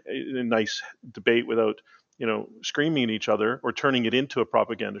 or a nice debate without screaming at each other or turning it into a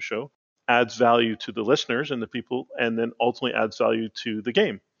propaganda show, adds value to the listeners and the people, and then ultimately adds value to the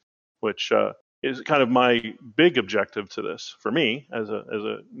game, which is kind of my big objective to this, for me as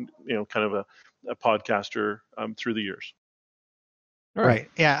a kind of a podcaster through the years. Right.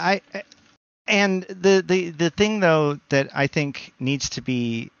 Yeah. And the thing though that I think needs to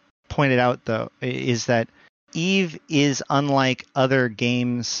be pointed out though is that EVE is unlike other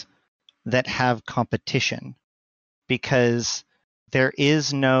games that have competition, because there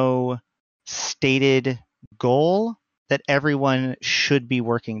is no stated goal that everyone should be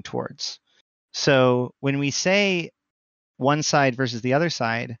working towards. So when we say one side versus the other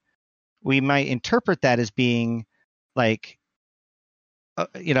side, we might interpret that as being like,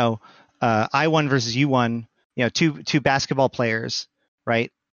 I1 versus U1, two basketball players,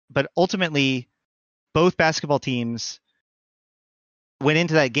 right? But ultimately, both basketball teams went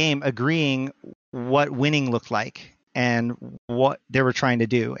into that game agreeing what winning looked like and what they were trying to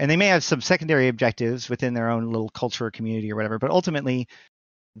do. And they may have some secondary objectives within their own little culture or community or whatever, but ultimately,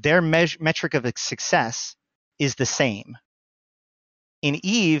 their metric of success is the same. In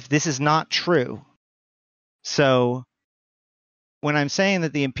EVE, this is not true. So when I'm saying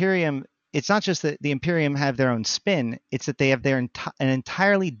that the Imperium, it's not just that the Imperium have their own spin, it's that they have an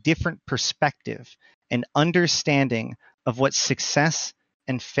entirely different perspective and understanding of what success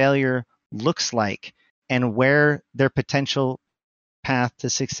and failure looks like, and where their potential path to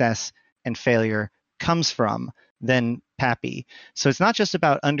success and failure comes from than Pappy. So it's not just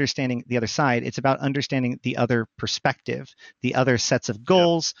about understanding the other side, it's about understanding the other perspective, the other sets of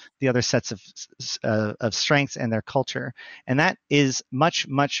goals, the other sets of strengths and their culture. And that is much,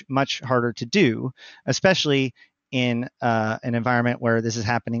 much, much harder to do, especially in an environment where this is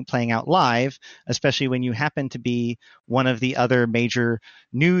playing out live, especially when you happen to be one of the other major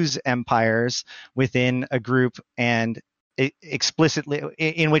news empires within a group, and explicitly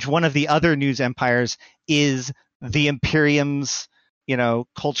in which one of the other news empires is the Imperium's,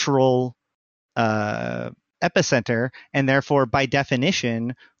 cultural epicenter, and therefore, by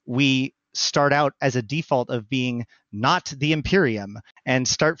definition, we start out as a default of being not the Imperium and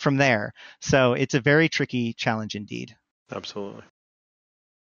start from there. So it's a very tricky challenge indeed. Absolutely.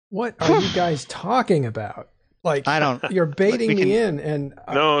 What are you guys talking about? Like, you're baiting me in, and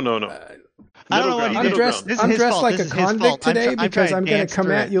no. I don't know what I'm dressed like a convict today because I'm going to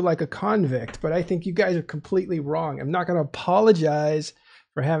come at you like a convict, but I think you guys are completely wrong. I'm not going to apologize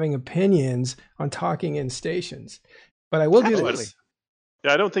for having opinions on talking in stations, but I will do this.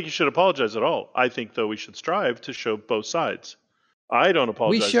 Yeah, I don't think you should apologize at all. I think, though, we should strive to show both sides. I don't We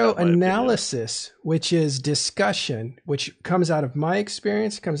apologize to show have my opinion. analysis, which is discussion, which comes out of my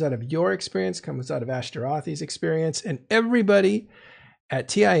experience, comes out of your experience, comes out of Ashtarothi's experience, and everybody at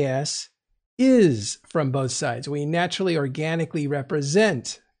TIS is from both sides. We naturally, organically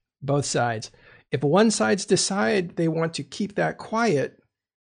represent both sides. If one side's decide they want to keep that quiet,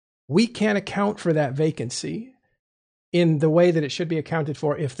 we can't account for that vacancy in the way that it should be accounted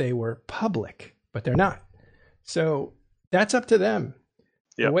for if they were public, but they're not. So that's up to them.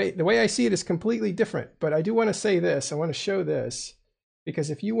 Yep. The way I see it is completely different. But I do want to say this. I want to show this because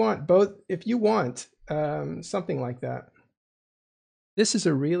if you want something like that, this is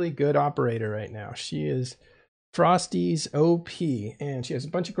a really good operator right now. She is Frosty's OP, and she has a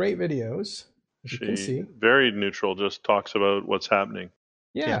bunch of great videos. As you can see, very neutral. Just talks about what's happening.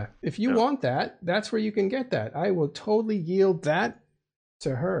 Yeah. If you want that, that's where you can get that. I will totally yield that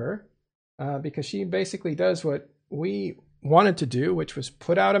to her because she basically does what we wanted to do, which was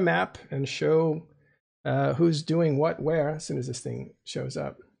put out a map and show who's doing what where as soon as this thing shows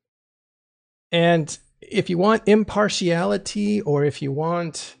up. And if you want impartiality or if you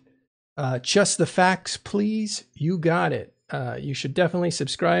want just the facts, please, you got it. You should definitely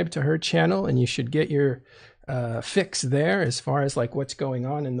subscribe to her channel and you should get your fix there as far as like what's going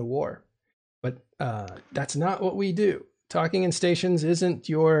on in the war. But that's not what we do. Talking in Stations isn't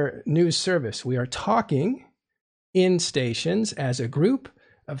your news service. We are talking in Stations as a group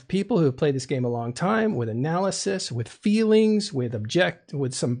of people who have played this game a long time with analysis, with feelings, with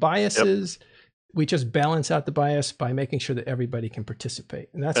some biases. Yep. We just balance out the bias by making sure that everybody can participate.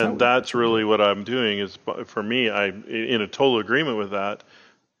 And that's really what I'm doing is, for me, I'm in a total agreement with that.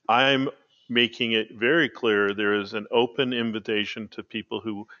 I'm making it very clear there is an open invitation to people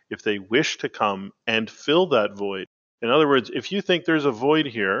who, if they wish to come and fill that void. In other words, if you think there's a void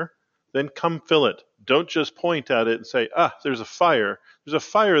here, then come fill it. Don't just point at it and say, there's a fire. There's a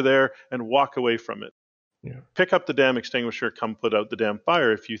fire there, and walk away from it. Yeah. Pick up the damn extinguisher, come put out the damn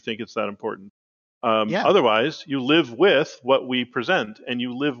fire if you think it's that important. Otherwise, you live with what we present, and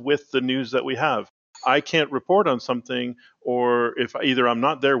you live with the news that we have. I can't report on something, or if either I'm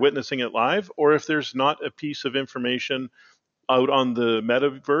not there witnessing it live, or if there's not a piece of information out on the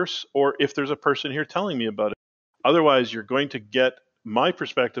metaverse, or if there's a person here telling me about it. Otherwise, you're going to get my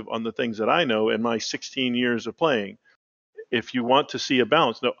perspective on the things that I know in my 16 years of playing. If you want to see a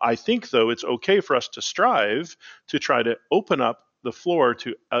balance. Now, I think, though, it's okay for us to strive to try to open up the floor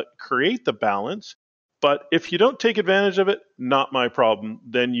to create the balance. But if you don't take advantage of it, not my problem.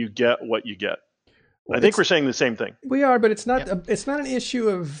 Then you get what you get. Well, I think we're saying the same thing. We are, but it's not. It's not an issue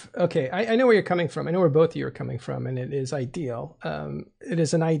of I know where you're coming from. I know where both of you are coming from, and it is ideal. It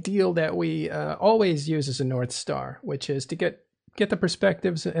is an ideal that we always use as a North Star, which is to get the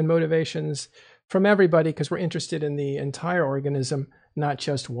perspectives and motivations from everybody because we're interested in the entire organism, not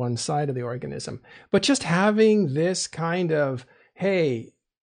just one side of the organism. But just having this kind of, hey,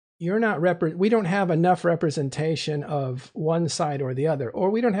 you're not we don't have enough representation of one side or the other, or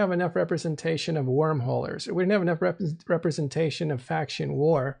we don't have enough representation of wormholers, or we don't have enough representation of faction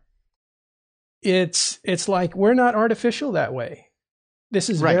war. It's like we're not artificial that way. This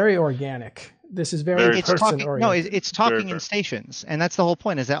is very organic. This is very person oriented. No, it's talking in Stations, and that's the whole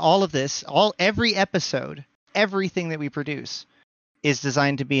point. Is that all of this, every episode, everything that we produce, is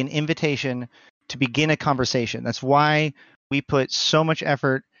designed to be an invitation to begin a conversation. That's why we put so much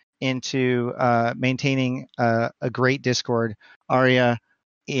effort into maintaining a great Discord. Aria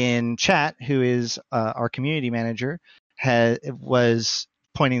in chat, who is our community manager, was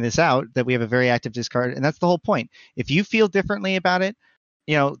pointing this out, that we have a very active Discord, and that's the whole point. If you feel differently about it,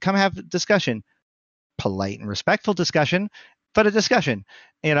 come have a discussion, polite and respectful discussion, but a discussion.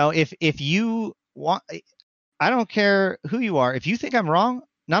 If you want, I don't care who you are. If you think I'm wrong,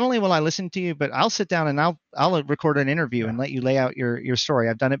 not only will I listen to you, but I'll sit down and I'll record an interview and let you lay out your story.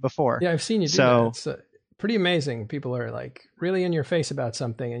 I've done it before. Yeah, I've seen you do that. It's pretty amazing. People are like really in your face about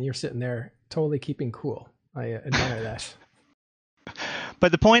something, and you're sitting there totally keeping cool. I admire that.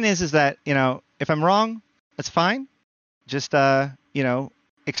 But the point is that if I'm wrong, that's fine. Just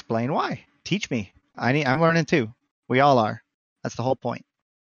explain why. Teach me. I'm learning too. We all are. That's the whole point.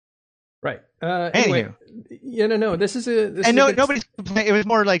 Right. Anyway, no. This is nobody's complaining. It was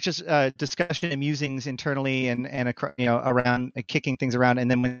more like just discussion and musings internally, and around kicking things around.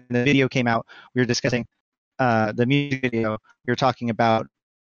 And then when the video came out, we were discussing the music video. We were talking about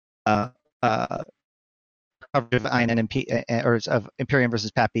coverage of INN or of Imperium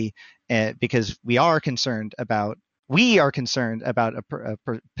versus Pappy, because we are concerned about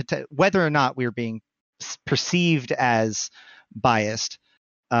whether or not we're being perceived as biased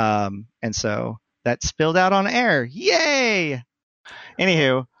And so that spilled out on air. Yay!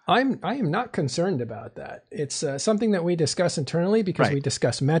 Anywho, I am not concerned about that. It's something that we discuss internally because Right. we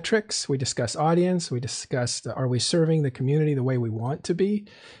discuss metrics, we discuss audience, we discuss are we serving the community the way we want to be,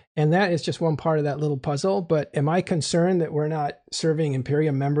 and that is just one part of that little puzzle. But am I concerned that we're not serving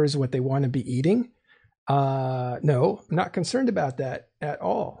Imperium members what they want to be eating? No, I'm not concerned about that at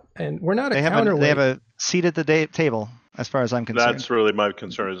all. And we're not a counterweight. they have a seat at the table, as far as I'm concerned. That's really my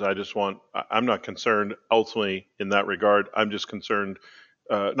concern. Is I'm not concerned ultimately in that regard. I'm just concerned,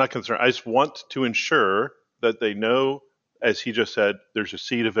 not concerned. I just want to ensure that they know, as he just said, there's a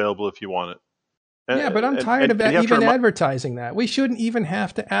seat available if you want it. Yeah, but I'm tired of that, even advertising that. We shouldn't even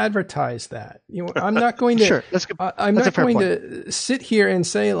have to advertise that. I'm not going to. Sure, I'm not going to sit here and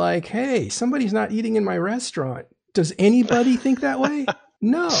say like, "Hey, somebody's not eating in my restaurant." Does anybody think that way?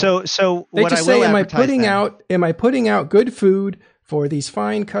 No. So they what just I say, will "Am I advertise putting then- out? Am I putting out good food for these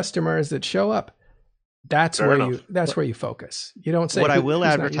fine customers that show up?" That's Fair where enough. where you focus. You don't say. What I will who's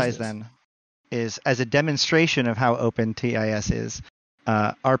not advertise using this. then is, as a demonstration of how open TIS is,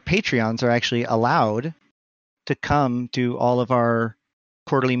 our Patreons are actually allowed to come to all of our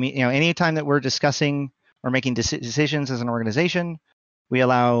quarterly meetings. Anytime that we're discussing or making decisions as an organization, we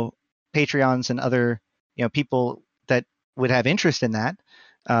allow Patreons and other people that would have interest in that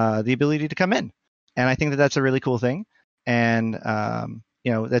the ability to come in. And I think that that's a really cool thing. And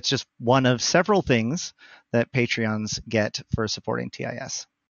that's just one of several things that Patreons get for supporting TIS.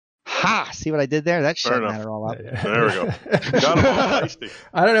 Ha! See what I did there? That shut matter all up. There we go. Got them all feisty.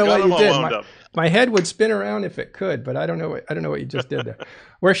 I don't know what you did. Wound up. My head would spin around if it could, but I don't know what you just did there.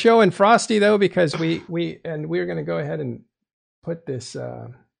 We're showing Frosty though because we're going to go ahead and put this.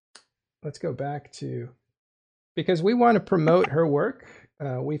 Let's go back to, because we want to promote her work.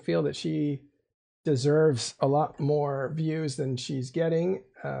 We feel that she deserves a lot more views than she's getting.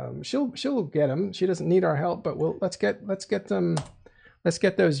 She'll get them. She doesn't need our help, but let's get them. Let's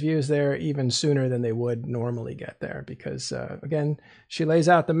get those views there even sooner than they would normally get there because, again, she lays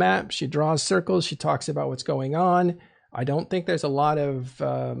out the map, she draws circles, she talks about what's going on. I don't think there's a lot of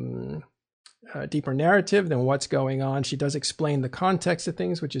deeper narrative than what's going on. She does explain the context of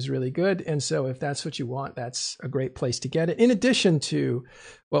things, which is really good. And so if that's what you want, that's a great place to get it. In addition to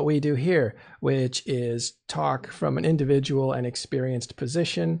what we do here, which is talk from an individual and experienced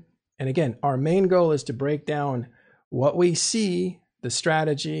position. And again, our main goal is to break down what we see, the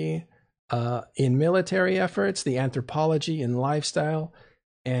strategy in military efforts, the anthropology in lifestyle,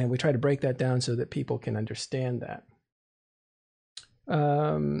 and we try to break that down so that people can understand that.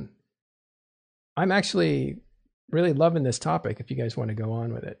 I'm actually really loving this topic if you guys want to go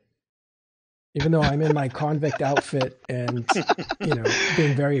on with it. Even though I'm in my convict outfit and,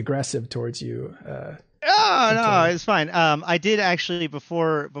 being very aggressive towards you. No, it's fine. I did actually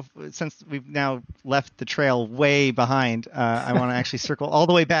before, since we've now left the trail way behind, I want to actually circle all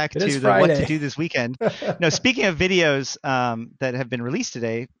the way back to what to do this weekend. No, speaking of videos that have been released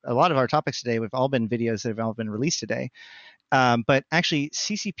today, a lot of our topics today have all been videos that have all been released today. But actually,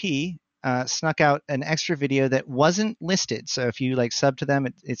 CCP snuck out an extra video that wasn't listed. So if you sub to them,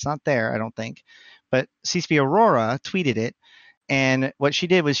 it's not there, I don't think. But CCP Aurora tweeted it. And what she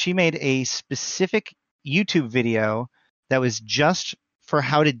did was she made a specific YouTube video that was just for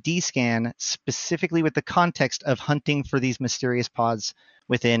how to descan, specifically with the context of hunting for these mysterious pods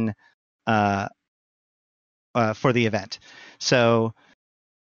within for the event. So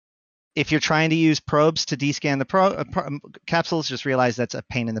if you're trying to use probes to descan the capsules, just realize that's a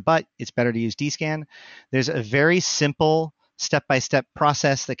pain in the butt. It's better to use descan. There's a very simple step-by-step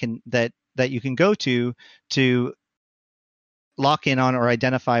process that you can go to lock in on or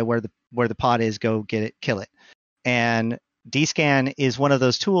identify where the pod is, go get it, kill it. And descan is one of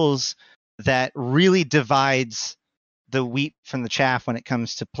those tools that really divides the wheat from the chaff when it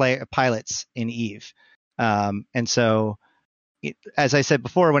comes to pilots in EVE. And so, as I said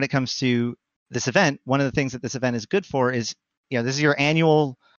before, when it comes to this event, one of the things that this event is good for is, this is your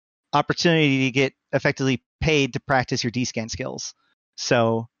annual opportunity to get effectively paid to practice your descan skills.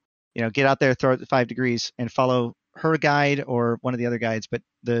 So, get out there, throw it 5 degrees, and follow her guide or one of the other guides. But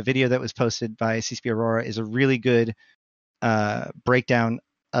the video that was posted by CCP Aurora is a really good breakdown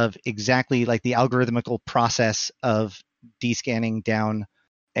of exactly the algorithmical process of descanning down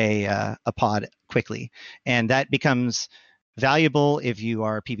a pod quickly. And that becomes valuable if you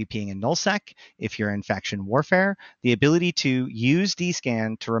are PvPing in nullsec, if you're in faction warfare. The ability to use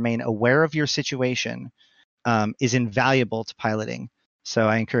descan to remain aware of your situation is invaluable to piloting. So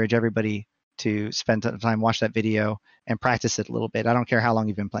I encourage everybody to spend time, watch that video, and practice it a little bit. I don't care how long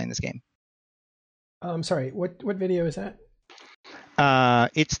you've been playing this game. I'm sorry, what video is that?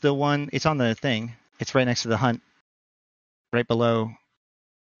 It's the one. It's on the thing. It's right next to the hunt, right below.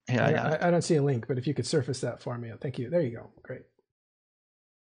 Yeah, I don't see a link, but if you could surface that for me, thank you. There you go. Great.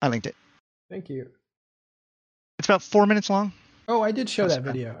 I linked it. Thank you. It's about 4 minutes long. Oh, I did show that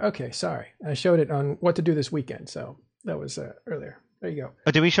video. Okay, sorry. I showed it on what to do this weekend, so that was earlier. There you go.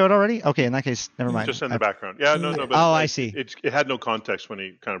 Oh, did we show it already? Okay, in that case, never mind. Just in the background. Yeah, no. But I see. It had no context when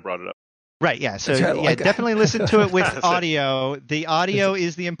he kind of brought it up. Right, yeah. So right, definitely listen to it with audio. The audio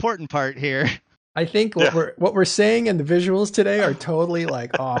is the important part here. I think what we're saying and the visuals today are totally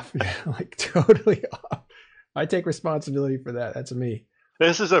like off, like totally off. I take responsibility for that. That's me.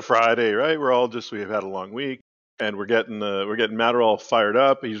 This is a Friday, right? We've had a long week, and we're getting Matt all fired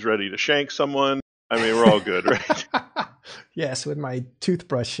up. He's ready to shank someone. I mean, we're all good, right? Yes, with my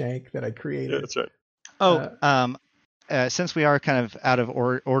toothbrush shank that I created. Yeah, that's right. Oh, since we are kind of out of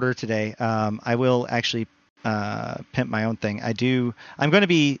order today, I will actually pimp my own thing. I'm going to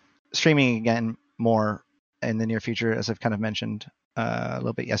be streaming again more in the near future, as I've kind of mentioned a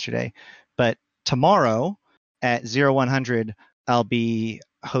little bit yesterday. But tomorrow at 0100, I'll be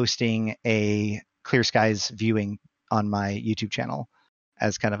hosting a Clear Skies viewing on my YouTube channel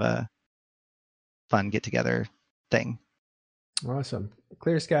as kind of a fun get-together thing. Awesome.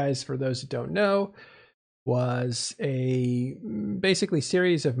 Clear Skies, for those who don't know, was a basically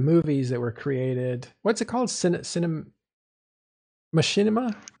series of movies that were created. What's it called? Machinima?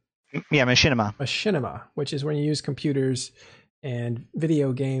 Yeah, machinima. Machinima, which is when you use computers and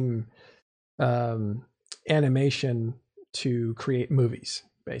video game animation to create movies,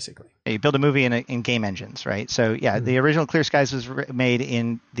 basically. You build a movie in game engines, right? So yeah, the original Clear Skies was made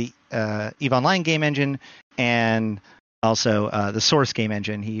in the EVE Online game engine, and also the Source game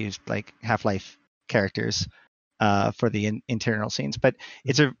engine. He used like Half-Life characters for the internal scenes, but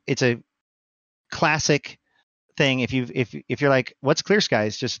it's a classic thing. If you're like, what's Clear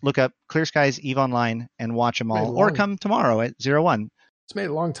Skies, just look up Clear Skies EVE Online and watch them all, or come tomorrow at 01. It's made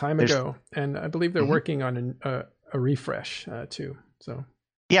a long time ago, and I believe they're working on a refresh too. So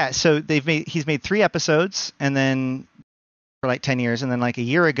yeah, so he's made 3 episodes, and then for like 10 years, and then like a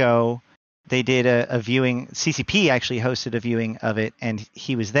year ago they did a viewing. CCP actually hosted a viewing of it, and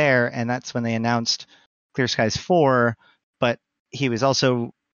he was there, and that's when they announced Clear Skies 4. But he was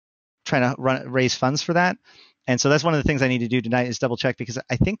also trying to raise funds for that, and so that's one of the things I need to do tonight is double check, because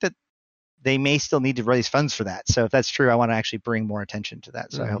I think that they may still need to raise funds for that. So if that's true, I want to actually bring more attention to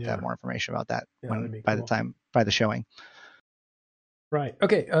that. So I hope to have more information about that by the showing. Right.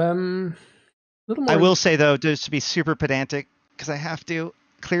 Okay. A little more. I will say though, just to be super pedantic, because I have to,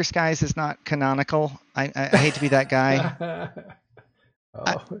 Clear Skies is not canonical. I hate to be that guy.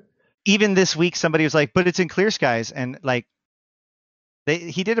 Even this week, somebody was like, but it's in Clear Skies. And like,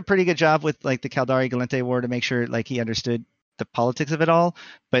 he did a pretty good job with like the Caldari Gallente War to make sure like he understood the politics of it all,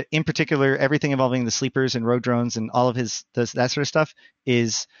 but in particular everything involving the sleepers and rogue drones and all of that sort of stuff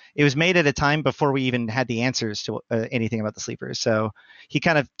it was made at a time before we even had the answers to anything about the sleepers. So he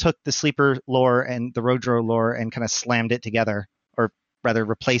kind of took the sleeper lore and the rogue drone lore and kind of slammed it together, or rather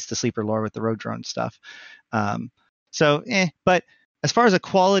replaced the sleeper lore with the rogue drone stuff. But as far as a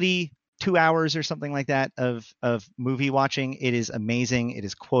quality 2 hours or something like that of movie watching, it is amazing. It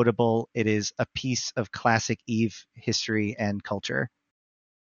is quotable. It is a piece of classic EVE history and culture.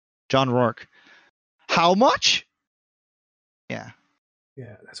 John Rourke. How much? Yeah.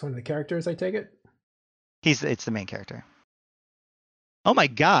 Yeah, that's one of the characters, I take it? It's the main character. Oh my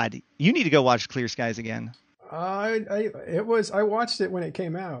God. You need to go watch Clear Skies again. I watched it when it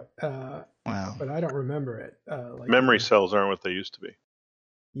came out. Wow. But I don't remember it. Memory cells aren't what they used to be.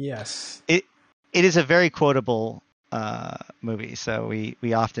 Yes. It is a very quotable movie. So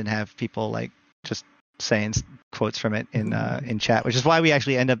we often have people like just saying quotes from it in chat, which is why we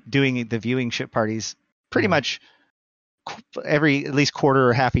actually end up doing the viewing ship parties pretty much every at least quarter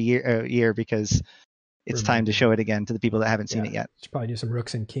or half a year because it's time to show it again to the people that haven't seen it yet. Should probably do some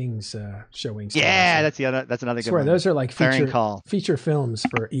Rooks and Kings showings. Yeah, that's another good one. Those are like feature films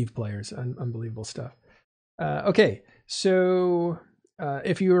for EVE players. Unbelievable stuff. Okay, so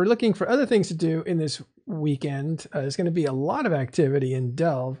if you are looking for other things to do in this weekend, there's going to be a lot of activity in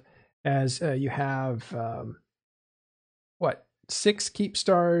Delve as you have 6 keep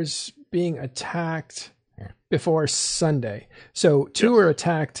stars being attacked before Sunday. So 2 are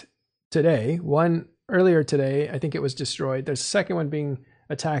attacked today. One earlier today, I think it was destroyed. There's a second one being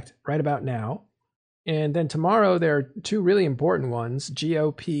attacked right about now. And then tomorrow there are 2 really important ones,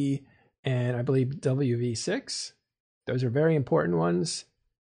 GOP and I believe WV6. Those are very important ones.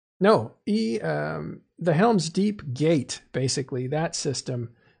 No, the Helm's Deep Gate, basically, that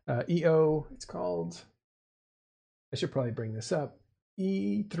system. EO, it's called. I should probably bring this up.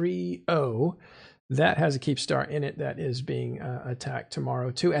 E30, that has a keep star in it that is being attacked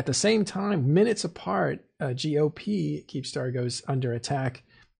tomorrow too. At the same time, minutes apart, GOP keep star goes under attack.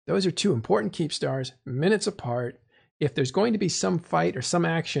 Those are two important keep stars, minutes apart. If there's going to be some fight or some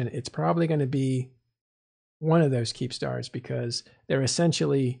action, it's probably going to be one of those keep stars because they're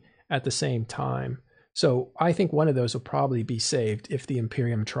essentially at the same time. So I think one of those will probably be saved if the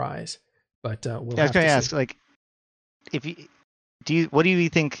Imperium tries. But we'll I was going to ask, see. like, if you what do you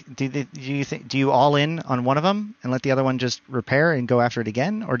think? Do you all in on one of them and let the other one just repair and go after it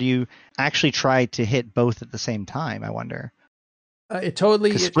again, or do you actually try to hit both at the same time? I wonder. It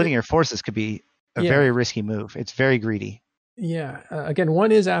totally because splitting your forces could be a very risky move. It's very greedy. Yeah. Again,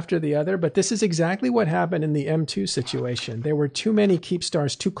 one is after the other, but this is exactly what happened in the M2 situation. There were too many keep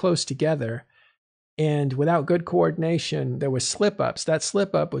stars too close together, and without good coordination, there was slip ups. That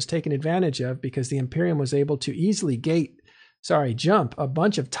slip up was taken advantage of because the Imperium was able to easily jump a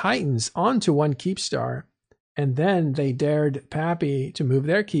bunch of Titans onto one keep star, and then they dared Pappy to move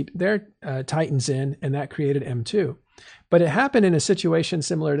their Titans in, and that created M2. But it happened in a situation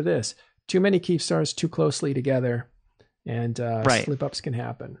similar to this. Too many keep stars too closely together, and slip ups can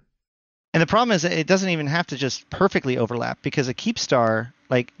happen. And the problem is that it doesn't even have to just perfectly overlap, because a keep star,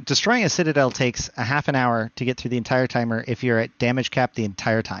 like destroying a citadel, takes a half an hour to get through the entire timer if you're at damage cap the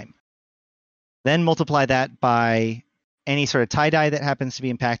entire time. Then multiply that by any sort of tie-dye that happens to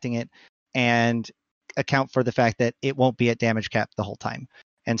be impacting it, and account for the fact that it won't be at damage cap the whole time.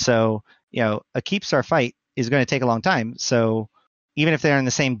 And so, a keep star fight is going to take a long time. So even if they're in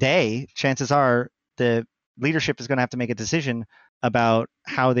the same day, chances are the leadership is going to have to make a decision about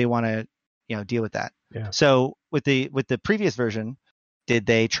how they want to, deal with that. Yeah. So with the previous version, did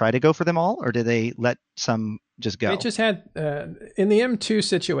they try to go for them all, or did they let some just go? They just had, in the M2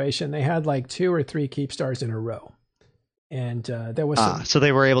 situation, they had like 2 or 3 keep stars in a row. And there was so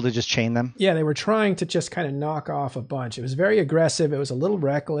they were able to just chain them? Yeah, they were trying to just kind of knock off a bunch. It was very aggressive. It was a little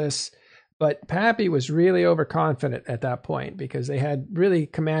reckless. But Pappy was really overconfident at that point because they had really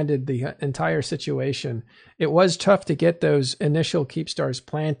commanded the entire situation. It was tough to get those initial keep stars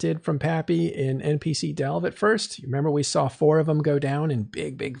planted from Pappy in NPC Delve at first. You remember we saw 4 of them go down in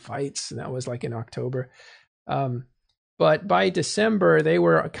big fights, and that was like in October. But by December, they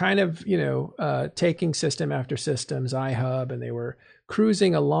were kind of, taking system after systems, iHub, and they were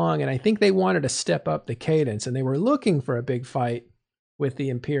cruising along. And I think they wanted to step up the cadence, and they were looking for a big fight with the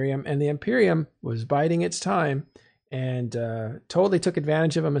Imperium. And the Imperium was biding its time and totally took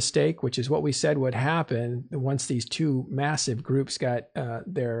advantage of a mistake, which is what we said would happen once these 2 massive groups got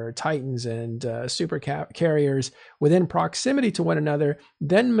their Titans and super carriers within proximity to one another.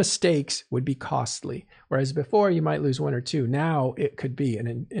 Then mistakes would be costly, whereas before you might lose 1 or 2. Now it could be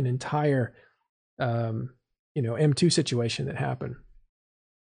an entire M2 situation that happened.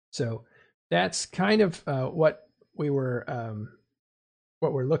 So that's kind of what we're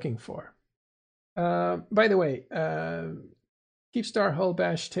looking for. By the way, Keepstar Hull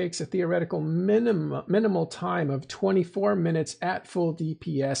Bash takes a theoretical minimal time of 24 minutes at full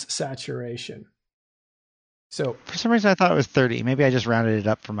DPS saturation. So for some reason I thought it was 30. Maybe I just rounded it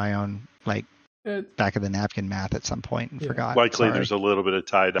up for my own back of the napkin math at some point and forgot. Likely there's a little bit of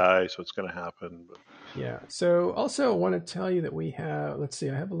tie-dye, so it's going to happen. But. Yeah. So also I want to tell you that we have, let's see,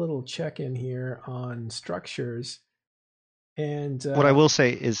 I have a little check-in here on structures. And what I will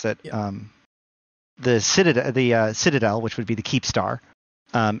say is that the Citadel, which would be the Keep Star,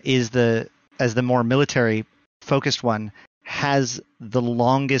 is the more military focused one, has the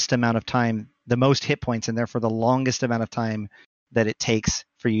longest amount of time, the most hit points, and therefore the longest amount of time that it takes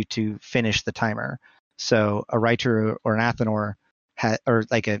for you to finish the timer. So a Writer or an Athanor, or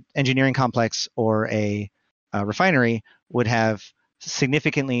like an engineering complex or a refinery, would have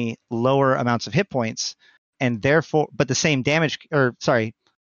significantly lower amounts of hit points, and therefore, but the same damage,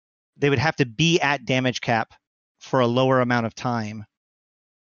 they would have to be at damage cap for a lower amount of time,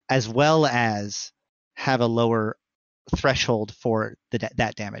 as well as have a lower threshold for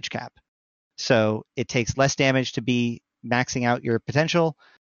that damage cap. So it takes less damage to be maxing out your potential,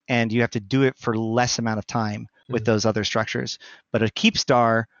 and you have to do it for less amount of time with those other structures. But a Keep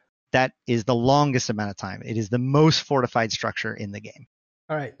Star, that is the longest amount of time. It is the most fortified structure in the game.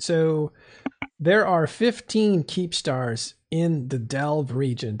 All right, so there are 15 Keep Stars in the Delve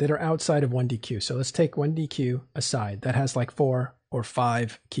region that are outside of 1DQ. So let's take 1DQ aside. That has like 4 or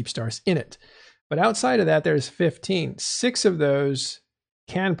 5 Keep Stars in it. But outside of that, there's 15. 6 of those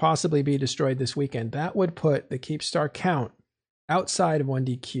can possibly be destroyed this weekend. That would put the Keep Star count outside of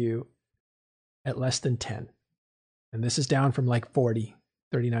 1DQ at less than 10. And this is down from like 40,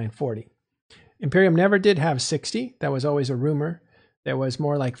 39, 40. Imperium never did have 60. That was always a rumor. there was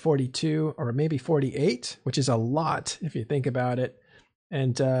more like 42 or maybe 48, which is a lot if you think about it.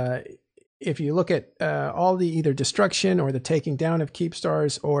 And if you look at all the either destruction or the taking down of keep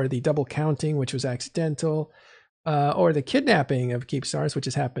stars, or the double counting, which was accidental, or the kidnapping of keep stars, which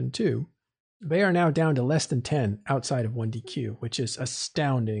has happened too, they are now down to less than 10 outside of 1DQ, which is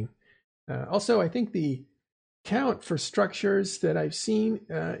astounding. Also, I think the count for structures that I've seen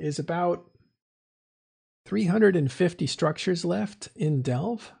is about 350 structures left in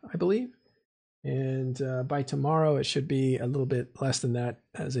Delve, I believe. And by tomorrow, it should be a little bit less than that,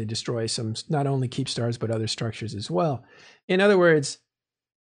 as they destroy some, not only keep stars, but other structures as well. In other words,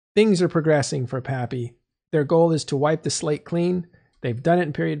 things are progressing for Pappy. Their goal is to wipe the slate clean. They've done it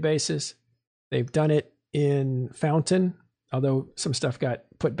in period basis. They've done it in Fountain, although some stuff got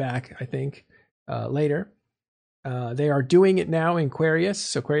put back, I think, later. They are doing it now in Quarius.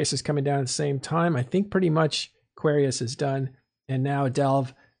 So Quarius is coming down at the same time. I think pretty much Quarius is done. And now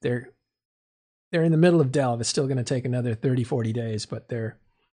Delve, they're in the middle of Delve. It's still going to take another 30, 40 days, but they're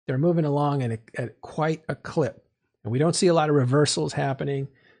moving along at quite a clip. And we don't see a lot of reversals happening.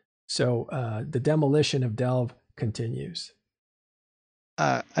 So the demolition of Delve continues.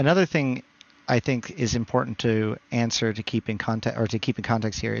 Another thing I think is important to answer, to keep in context, or to keep in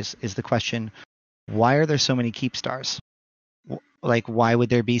context here, is the question: why are there so many keep stars? Like, why would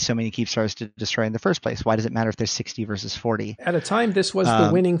there be so many keep stars to destroy in the first place? Why does it matter if there's 60 versus 40? At a time, this was the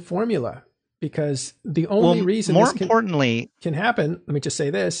winning formula, because the only reason more this importantly can happen, let me just say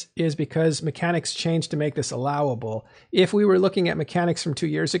this, is because mechanics changed to make this allowable. If we were looking at mechanics from 2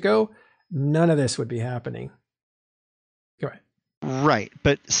 years ago, none of this would be happening. Go ahead. Right,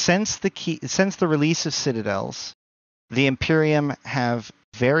 but since the release of Citadels, the Imperium have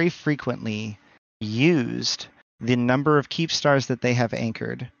very frequently used the number of keep stars that they have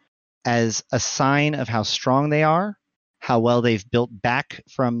anchored as a sign of how strong they are, how well they've built back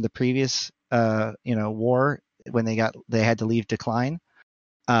from the previous war when they had to leave decline,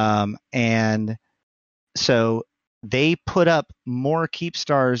 and so they put up more keep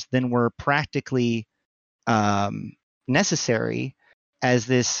stars than were practically necessary as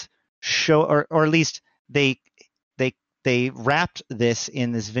this show, or at least they wrapped this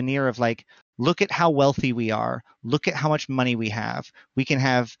in this veneer of like, look at how wealthy we are, look at how much money we have, we can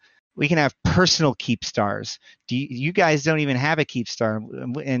have personal keep stars. You guys don't even have a keep star,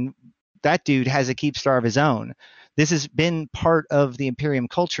 and that dude has a keep star of his own. This has been part of the Imperium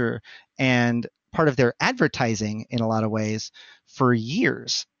culture and part of their advertising in a lot of ways for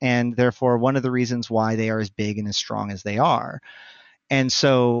years, and therefore one of the reasons why they are as big and as strong as they are. And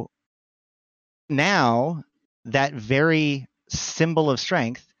so now that very symbol of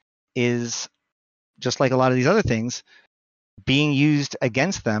strength is, just like a lot of these other things, being used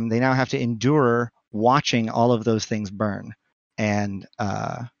against them. They now have to endure watching all of those things burn and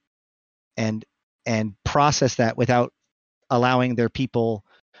process that without allowing their people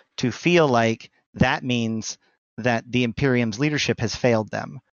to feel like that means that the Imperium's leadership has failed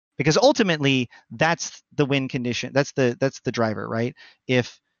them. Because ultimately, that's the win condition. That's the driver, right?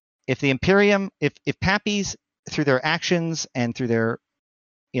 If the Imperium, if Pappies, through their actions and through their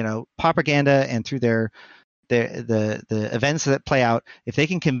propaganda and through the events that play out, if they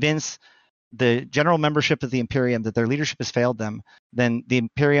can convince the general membership of the Imperium that their leadership has failed them, then the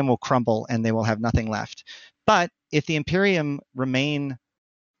Imperium will crumble and they will have nothing left. But if the Imperium remain,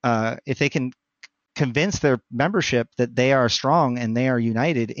 if they can convince their membership that they are strong and they are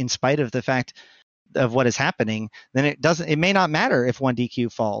united in spite of the fact of what is happening, then it may not matter if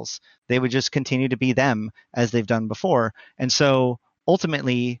 1DQ falls. They would just continue to be them as they've done before. And so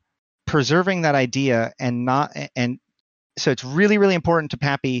ultimately, preserving that idea and so it's really, really important to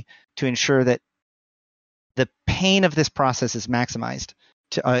Pappy to ensure that the pain of this process is maximized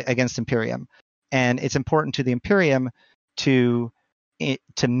against Imperium. And it's important to the Imperium to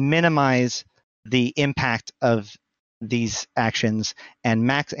minimize the impact of these actions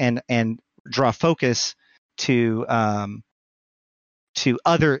and draw focus to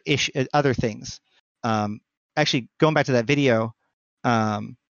other things. Actually, going back to that video,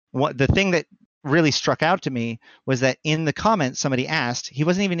 the thing that really struck out to me was that in the comments somebody asked, he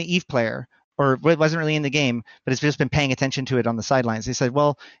wasn't even an EVE player or wasn't really in the game, but has just been paying attention to it on the sidelines. He said,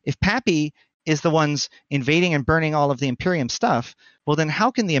 well, if Pappy is the ones invading and burning all of the Imperium stuff, well, then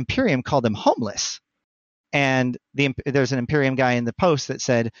how can the Imperium call them homeless? And there's an Imperium guy in the post that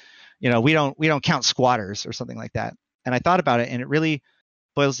said, we don't count squatters or something like that. And I thought about it, and it really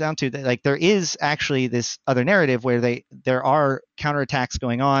boils down to that, like, there is actually this other narrative where there are counterattacks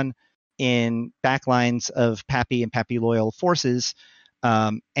going on in backlines of Pappy and Pappy loyal forces,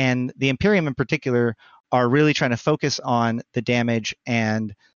 and the Imperium in particular are really trying to focus on the damage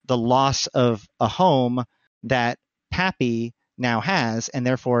and the loss of a home that Pappy now has, and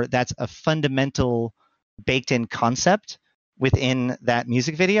therefore that's a fundamental baked-in concept within that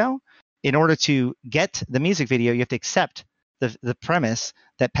music video. In order to get the music video, you have to accept the premise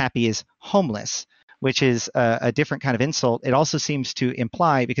that Pappy is homeless, which is a different kind of insult. It also seems to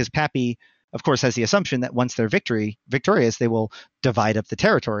imply, because Pappy, of course, has the assumption that once they're victorious, they will divide up the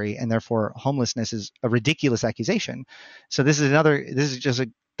territory, and therefore homelessness is a ridiculous accusation. So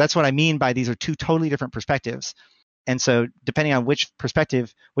that's what I mean by these are two totally different perspectives. And so depending on which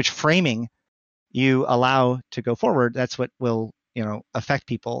perspective, which framing you allow to go forward, that's what will, affect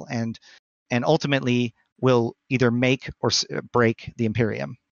people and ultimately will either make or break the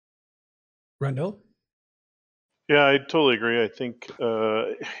Imperium. Rendell? Yeah, I totally agree. I think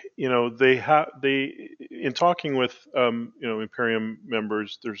they in talking with Imperium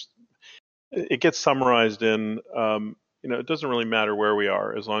members, it gets summarized in it doesn't really matter where we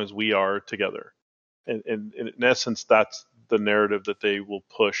are as long as we are together, and in essence that's the narrative that they will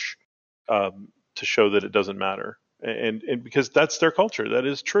push to show that it doesn't matter, and because that's their culture. That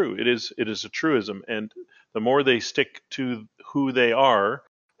is true. It is a truism, and the more they stick to who they are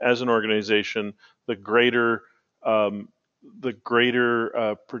as an organization, the greater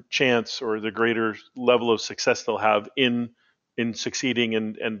chance or the greater level of success they'll have in succeeding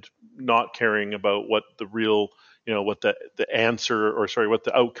and not caring about what the real, what the answer, or sorry, what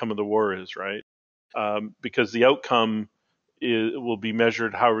the outcome of the war is, right? Because the outcome will be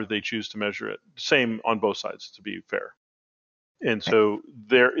measured however they choose to measure it. Same on both sides, to be fair. And so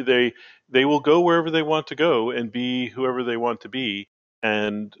they will go wherever they want to go and be whoever they want to be.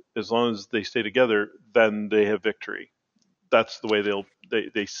 And as long as they stay together, then they have victory. That's the way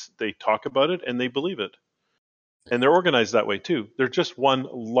they talk about it, and they believe it. And they're organized that way too. They're just one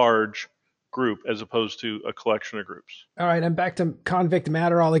large group as opposed to a collection of groups. All right, I'm back to Convict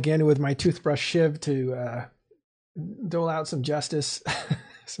Matterall again with my toothbrush shiv to dole out some justice,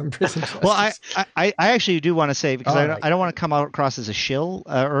 some prison justice. Well, I actually do want to say, because I don't want to come out across as a shill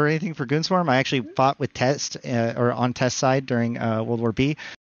or anything for Goonswarm. I actually fought with Test or on Test side during World War B.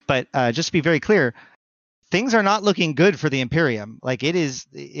 But just to be very clear, things are not looking good for the Imperium. Like it is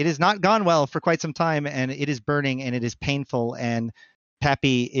not gone well for quite some time, and it is burning and it is painful. And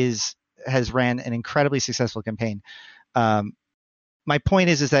Pappy has ran an incredibly successful campaign. My point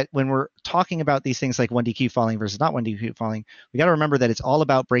is that when we're talking about these things like 1DQ falling versus not 1DQ falling, we got to remember that it's all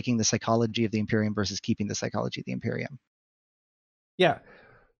about breaking the psychology of the Imperium versus keeping the psychology of the Imperium. Yeah,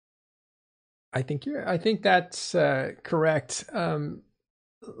 I think that's correct.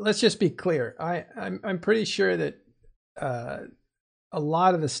 Let's just be clear. I'm pretty sure that a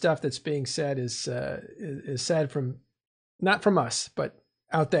lot of the stuff that's being said is said from, not from us, but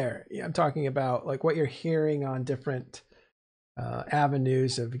out there. I'm talking about like what you're hearing on different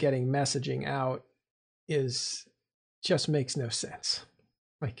avenues of getting messaging out just makes no sense.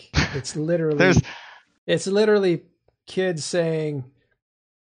 Like it's literally kids saying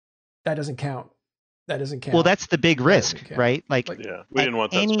that doesn't count. That doesn't count. Well, that's the big risk, right? Like yeah, we didn't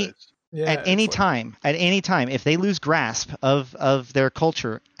want that space. Yeah, at any time, if they lose grasp of their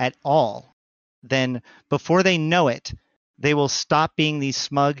culture at all, then before they know it, they will stop being these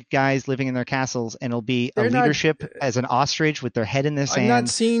smug guys living in their castles, and it'll be a leadership as an ostrich with their head in the sand. I've not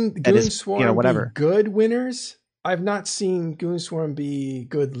seen Goonswarm be good winners. I've not seen Goonswarm be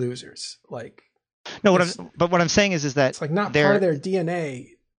good losers. Like no, what I'm saying is that it's like not part of their DNA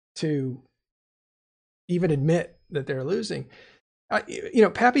to even admit that they're losing.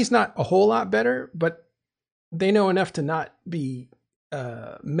 Pappy's not a whole lot better, but they know enough to not be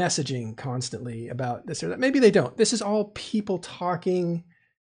messaging constantly about this or that. Maybe they don't. This is all people talking,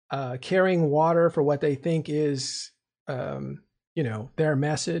 carrying water for what they think is, their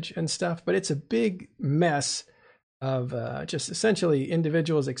message and stuff. But it's a big mess of just essentially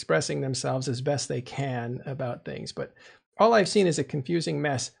individuals expressing themselves as best they can about things. But all I've seen is a confusing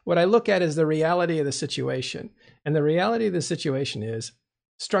mess. What I look at is the reality of the situation. And the reality of the situation is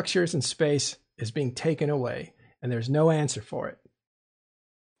structures and space is being taken away, and there's no answer for it.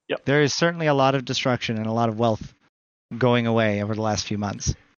 Yep. There is certainly a lot of destruction and a lot of wealth going away over the last few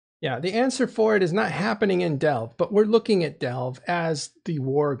months. Yeah, the answer for it is not happening in Delve, but we're looking at Delve as the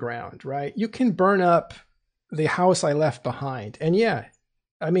war ground, right? You can burn up the house I left behind. And yeah,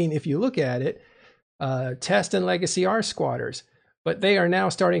 I mean, if you look at it, Test and Legacy are squatters, but they are now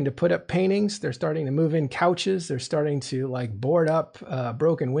starting to put up paintings. They're starting to move in couches. They're starting to board up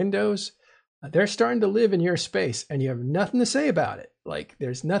broken windows. They're starting to live in your space, and you have nothing to say about it. Like,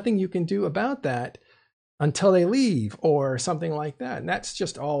 there's nothing you can do about that until they leave or something like that. And that's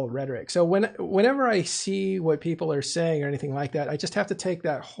just all rhetoric. So whenever I see what people are saying or anything like that, I just have to take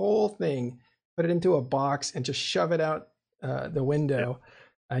that whole thing, put it into a box and just shove it out the window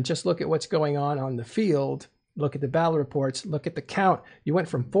and just look at what's going on the field, look at the battle reports, look at the count. You went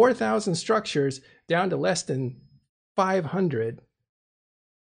from 4,000 structures down to less than 500.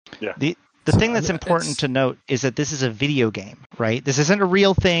 Yeah. The thing that's important to note is that this is a video game, right? This isn't a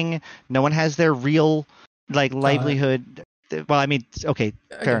real thing. No one has their real livelihood. Well, I mean, okay,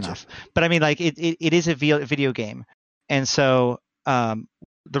 fair enough. But I mean, like it is a video game. And so the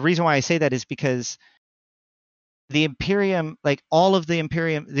reason why I say that is because the Imperium, like all of the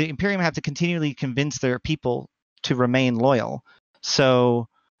Imperium have to continually convince their people to remain loyal. So,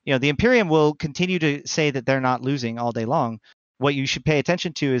 the Imperium will continue to say that they're not losing all day long. What you should pay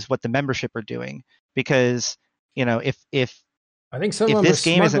attention to is what the membership are doing, because if I think some of this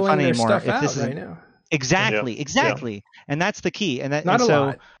game isn't fun anymore, if this is right now. Exactly, and that's the key. And that not a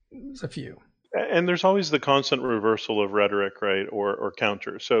lot, there's a few. And there's always the constant reversal of rhetoric, right, or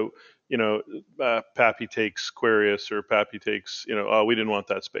counter. So Pappy takes Quirius, or Pappy takes oh, we didn't want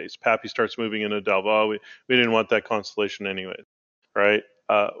that space. Pappy starts moving into Delve. Oh, we didn't want that constellation anyway, right?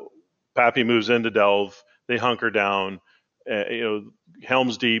 Pappy moves into Delve. They hunker down.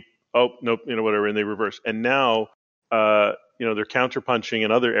 Helm's Deep, oh nope, whatever, and they reverse. And now they're counterpunching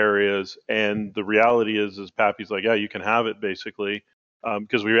in other areas, and the reality is Pappy's like, yeah, you can have it, basically,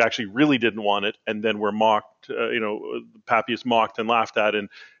 because we actually really didn't want it, and then we're mocked. Pappy is mocked and laughed at, and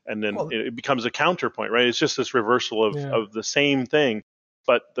then it becomes a counterpoint, right? It's just this reversal of the same thing,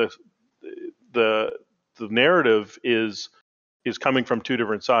 but the narrative is coming from two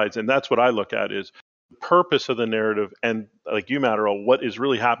different sides, and that's what I look at is purpose of the narrative, and like you, Matterall, what is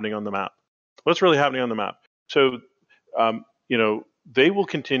really happening on the map. What's really happening on the map? So, they will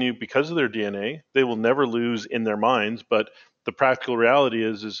continue because of their DNA. They will never lose in their minds. But the practical reality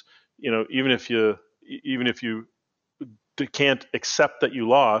is even if you can't accept that you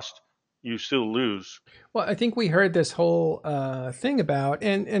lost, you still lose. Well, I think we heard this whole thing about,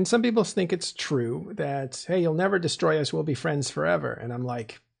 and some people think it's true that, hey, you'll never destroy us. We'll be friends forever. And I'm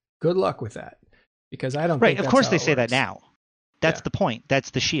like, good luck with that. Because I don't think of course they say that now. That's the point. That's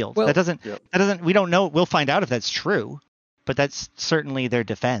the shield. Well, that doesn't we don't know. We'll find out if that's true, but that's certainly their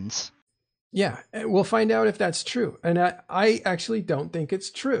defense. Yeah, we'll find out if that's true. And I actually don't think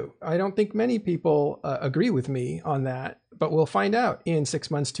it's true. I don't think many people agree with me on that, but we'll find out in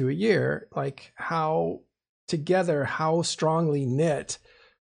 6 months to a year, like how strongly knit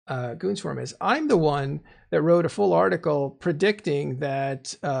Goonswarm is. I'm the one that wrote a full article predicting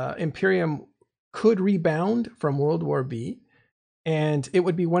that Imperium could rebound from World War B, and it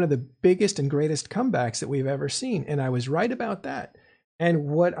would be one of the biggest and greatest comebacks that we've ever seen. And I was right about that. And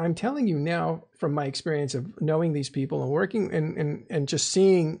what I'm telling you now from my experience of knowing these people and working and just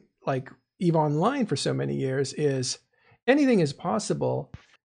seeing like EVE Online for so many years is anything is possible.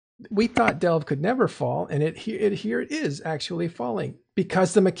 We thought Delve could never fall, and here it is actually falling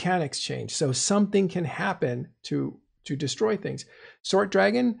because the mechanics change. So something can happen to destroy things. Sword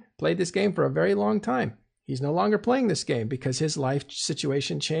Dragon played this game for a very long time. He's no longer playing this game because his life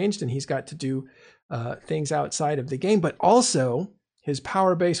situation changed and he's got to do things outside of the game, but also his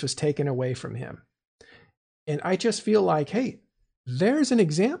power base was taken away from him. And I just feel like, hey, there's an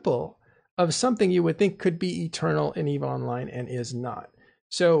example of something you would think could be eternal in EVE Online and is not.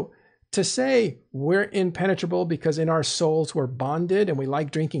 So to say we're impenetrable because in our souls we're bonded and we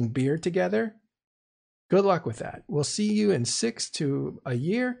like drinking beer together, good luck with that. We'll see you in 6 to a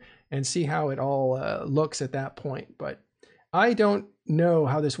year and see how it all looks at that point. But I don't know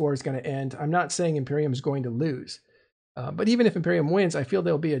how this war is going to end. I'm not saying Imperium is going to lose. But even if Imperium wins, I feel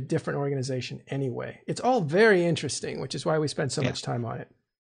there'll be a different organization anyway. It's all very interesting, which is why we spend so much time on it.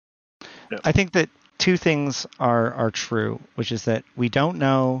 Yeah. I think that two things are true, which is that we don't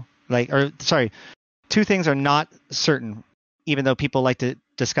know, two things are not certain, even though people like to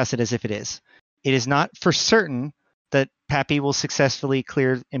discuss it as if it is. It is not for certain that Pappy will successfully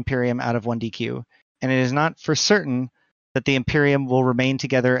clear Imperium out of 1DQ, and it is not for certain that the Imperium will remain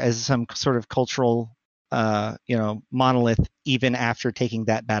together as some sort of cultural, monolith even after taking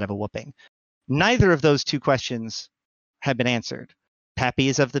that bad of a whooping. Neither of those two questions have been answered. Pappy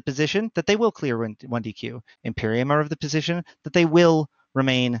is of the position that they will clear 1DQ. Imperium are of the position that they will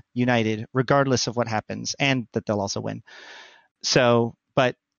remain united regardless of what happens, and that they'll also win. So,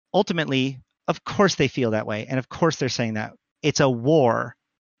 but ultimately, of course they feel that way, and of course they're saying that. It's a war.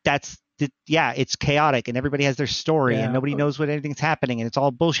 It's chaotic, and everybody has their story, and nobody knows what anything's happening, and it's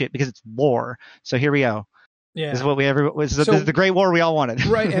all bullshit because it's war. So here we go. Yeah. This is what this is the great war we all wanted.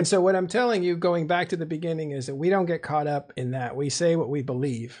 Right. And so what I'm telling you, going back to the beginning, is that we don't get caught up in that. We say what we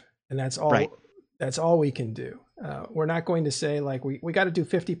believe, and that's all. Right. That's all we can do. We're not going to say like we got to do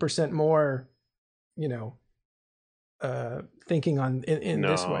 50% more, thinking on in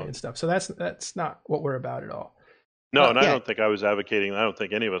this way and stuff. So that's not what we're about at all. No, and I don't think I was advocating. I don't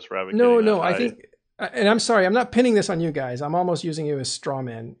think any of us were advocating. No, that. I think, and I'm sorry, I'm not pinning this on you guys. I'm almost using you as straw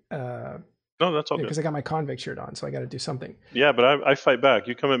man. No, that's all good. Because I got my convict shirt on, so I got to do something. Yeah, but I fight back.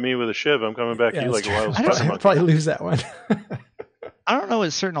 You come at me with a shiv, I'm coming back at you like a wild spider monkey. I'll probably lose that one. I don't know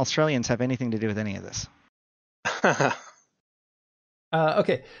if certain Australians have anything to do with any of this.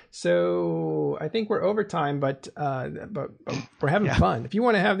 Okay, so I think we're over time, but we're having fun. If you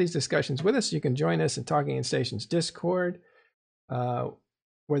want to have these discussions with us, you can join us in Talking in Stations Discord,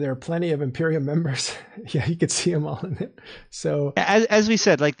 where there are plenty of Imperium members. Yeah, you could see them all in it. So as we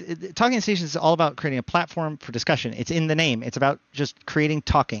said, like Talking in Stations is all about creating a platform for discussion. It's in the name. It's about just creating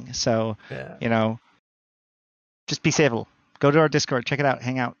talking. So just be civil. Go to our Discord, check it out,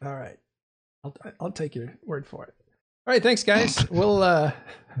 hang out. All right, I'll take your word for it. All right, thanks, guys. We're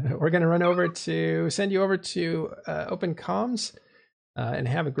going to run over to send you over to Open Comms and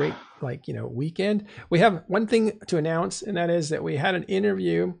have a great weekend. We have one thing to announce, and that is that we had an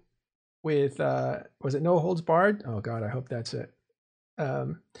interview with was it No Holds Barred? Oh God, I hope that's it.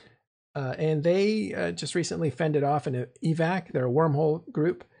 And they just recently fended off an evac. They're a wormhole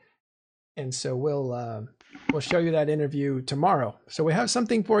group, and so we'll show you that interview tomorrow. So we have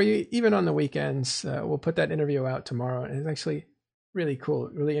something for you, even on the weekends. We'll put that interview out tomorrow, and it's actually really cool,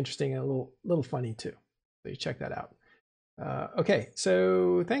 really interesting, and a little funny too. So you check that out. Okay,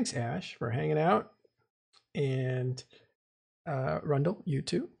 so thanks, Ash, for hanging out, and Rundle, you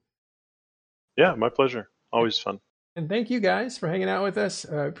too. Yeah, my pleasure. Always fun. And thank you guys for hanging out with us.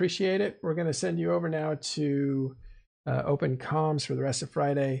 Appreciate it. We're going to send you over now to Open Comms for the rest of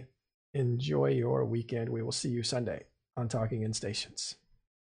Friday. Enjoy your weekend. We will see you Sunday on Talking in Stations.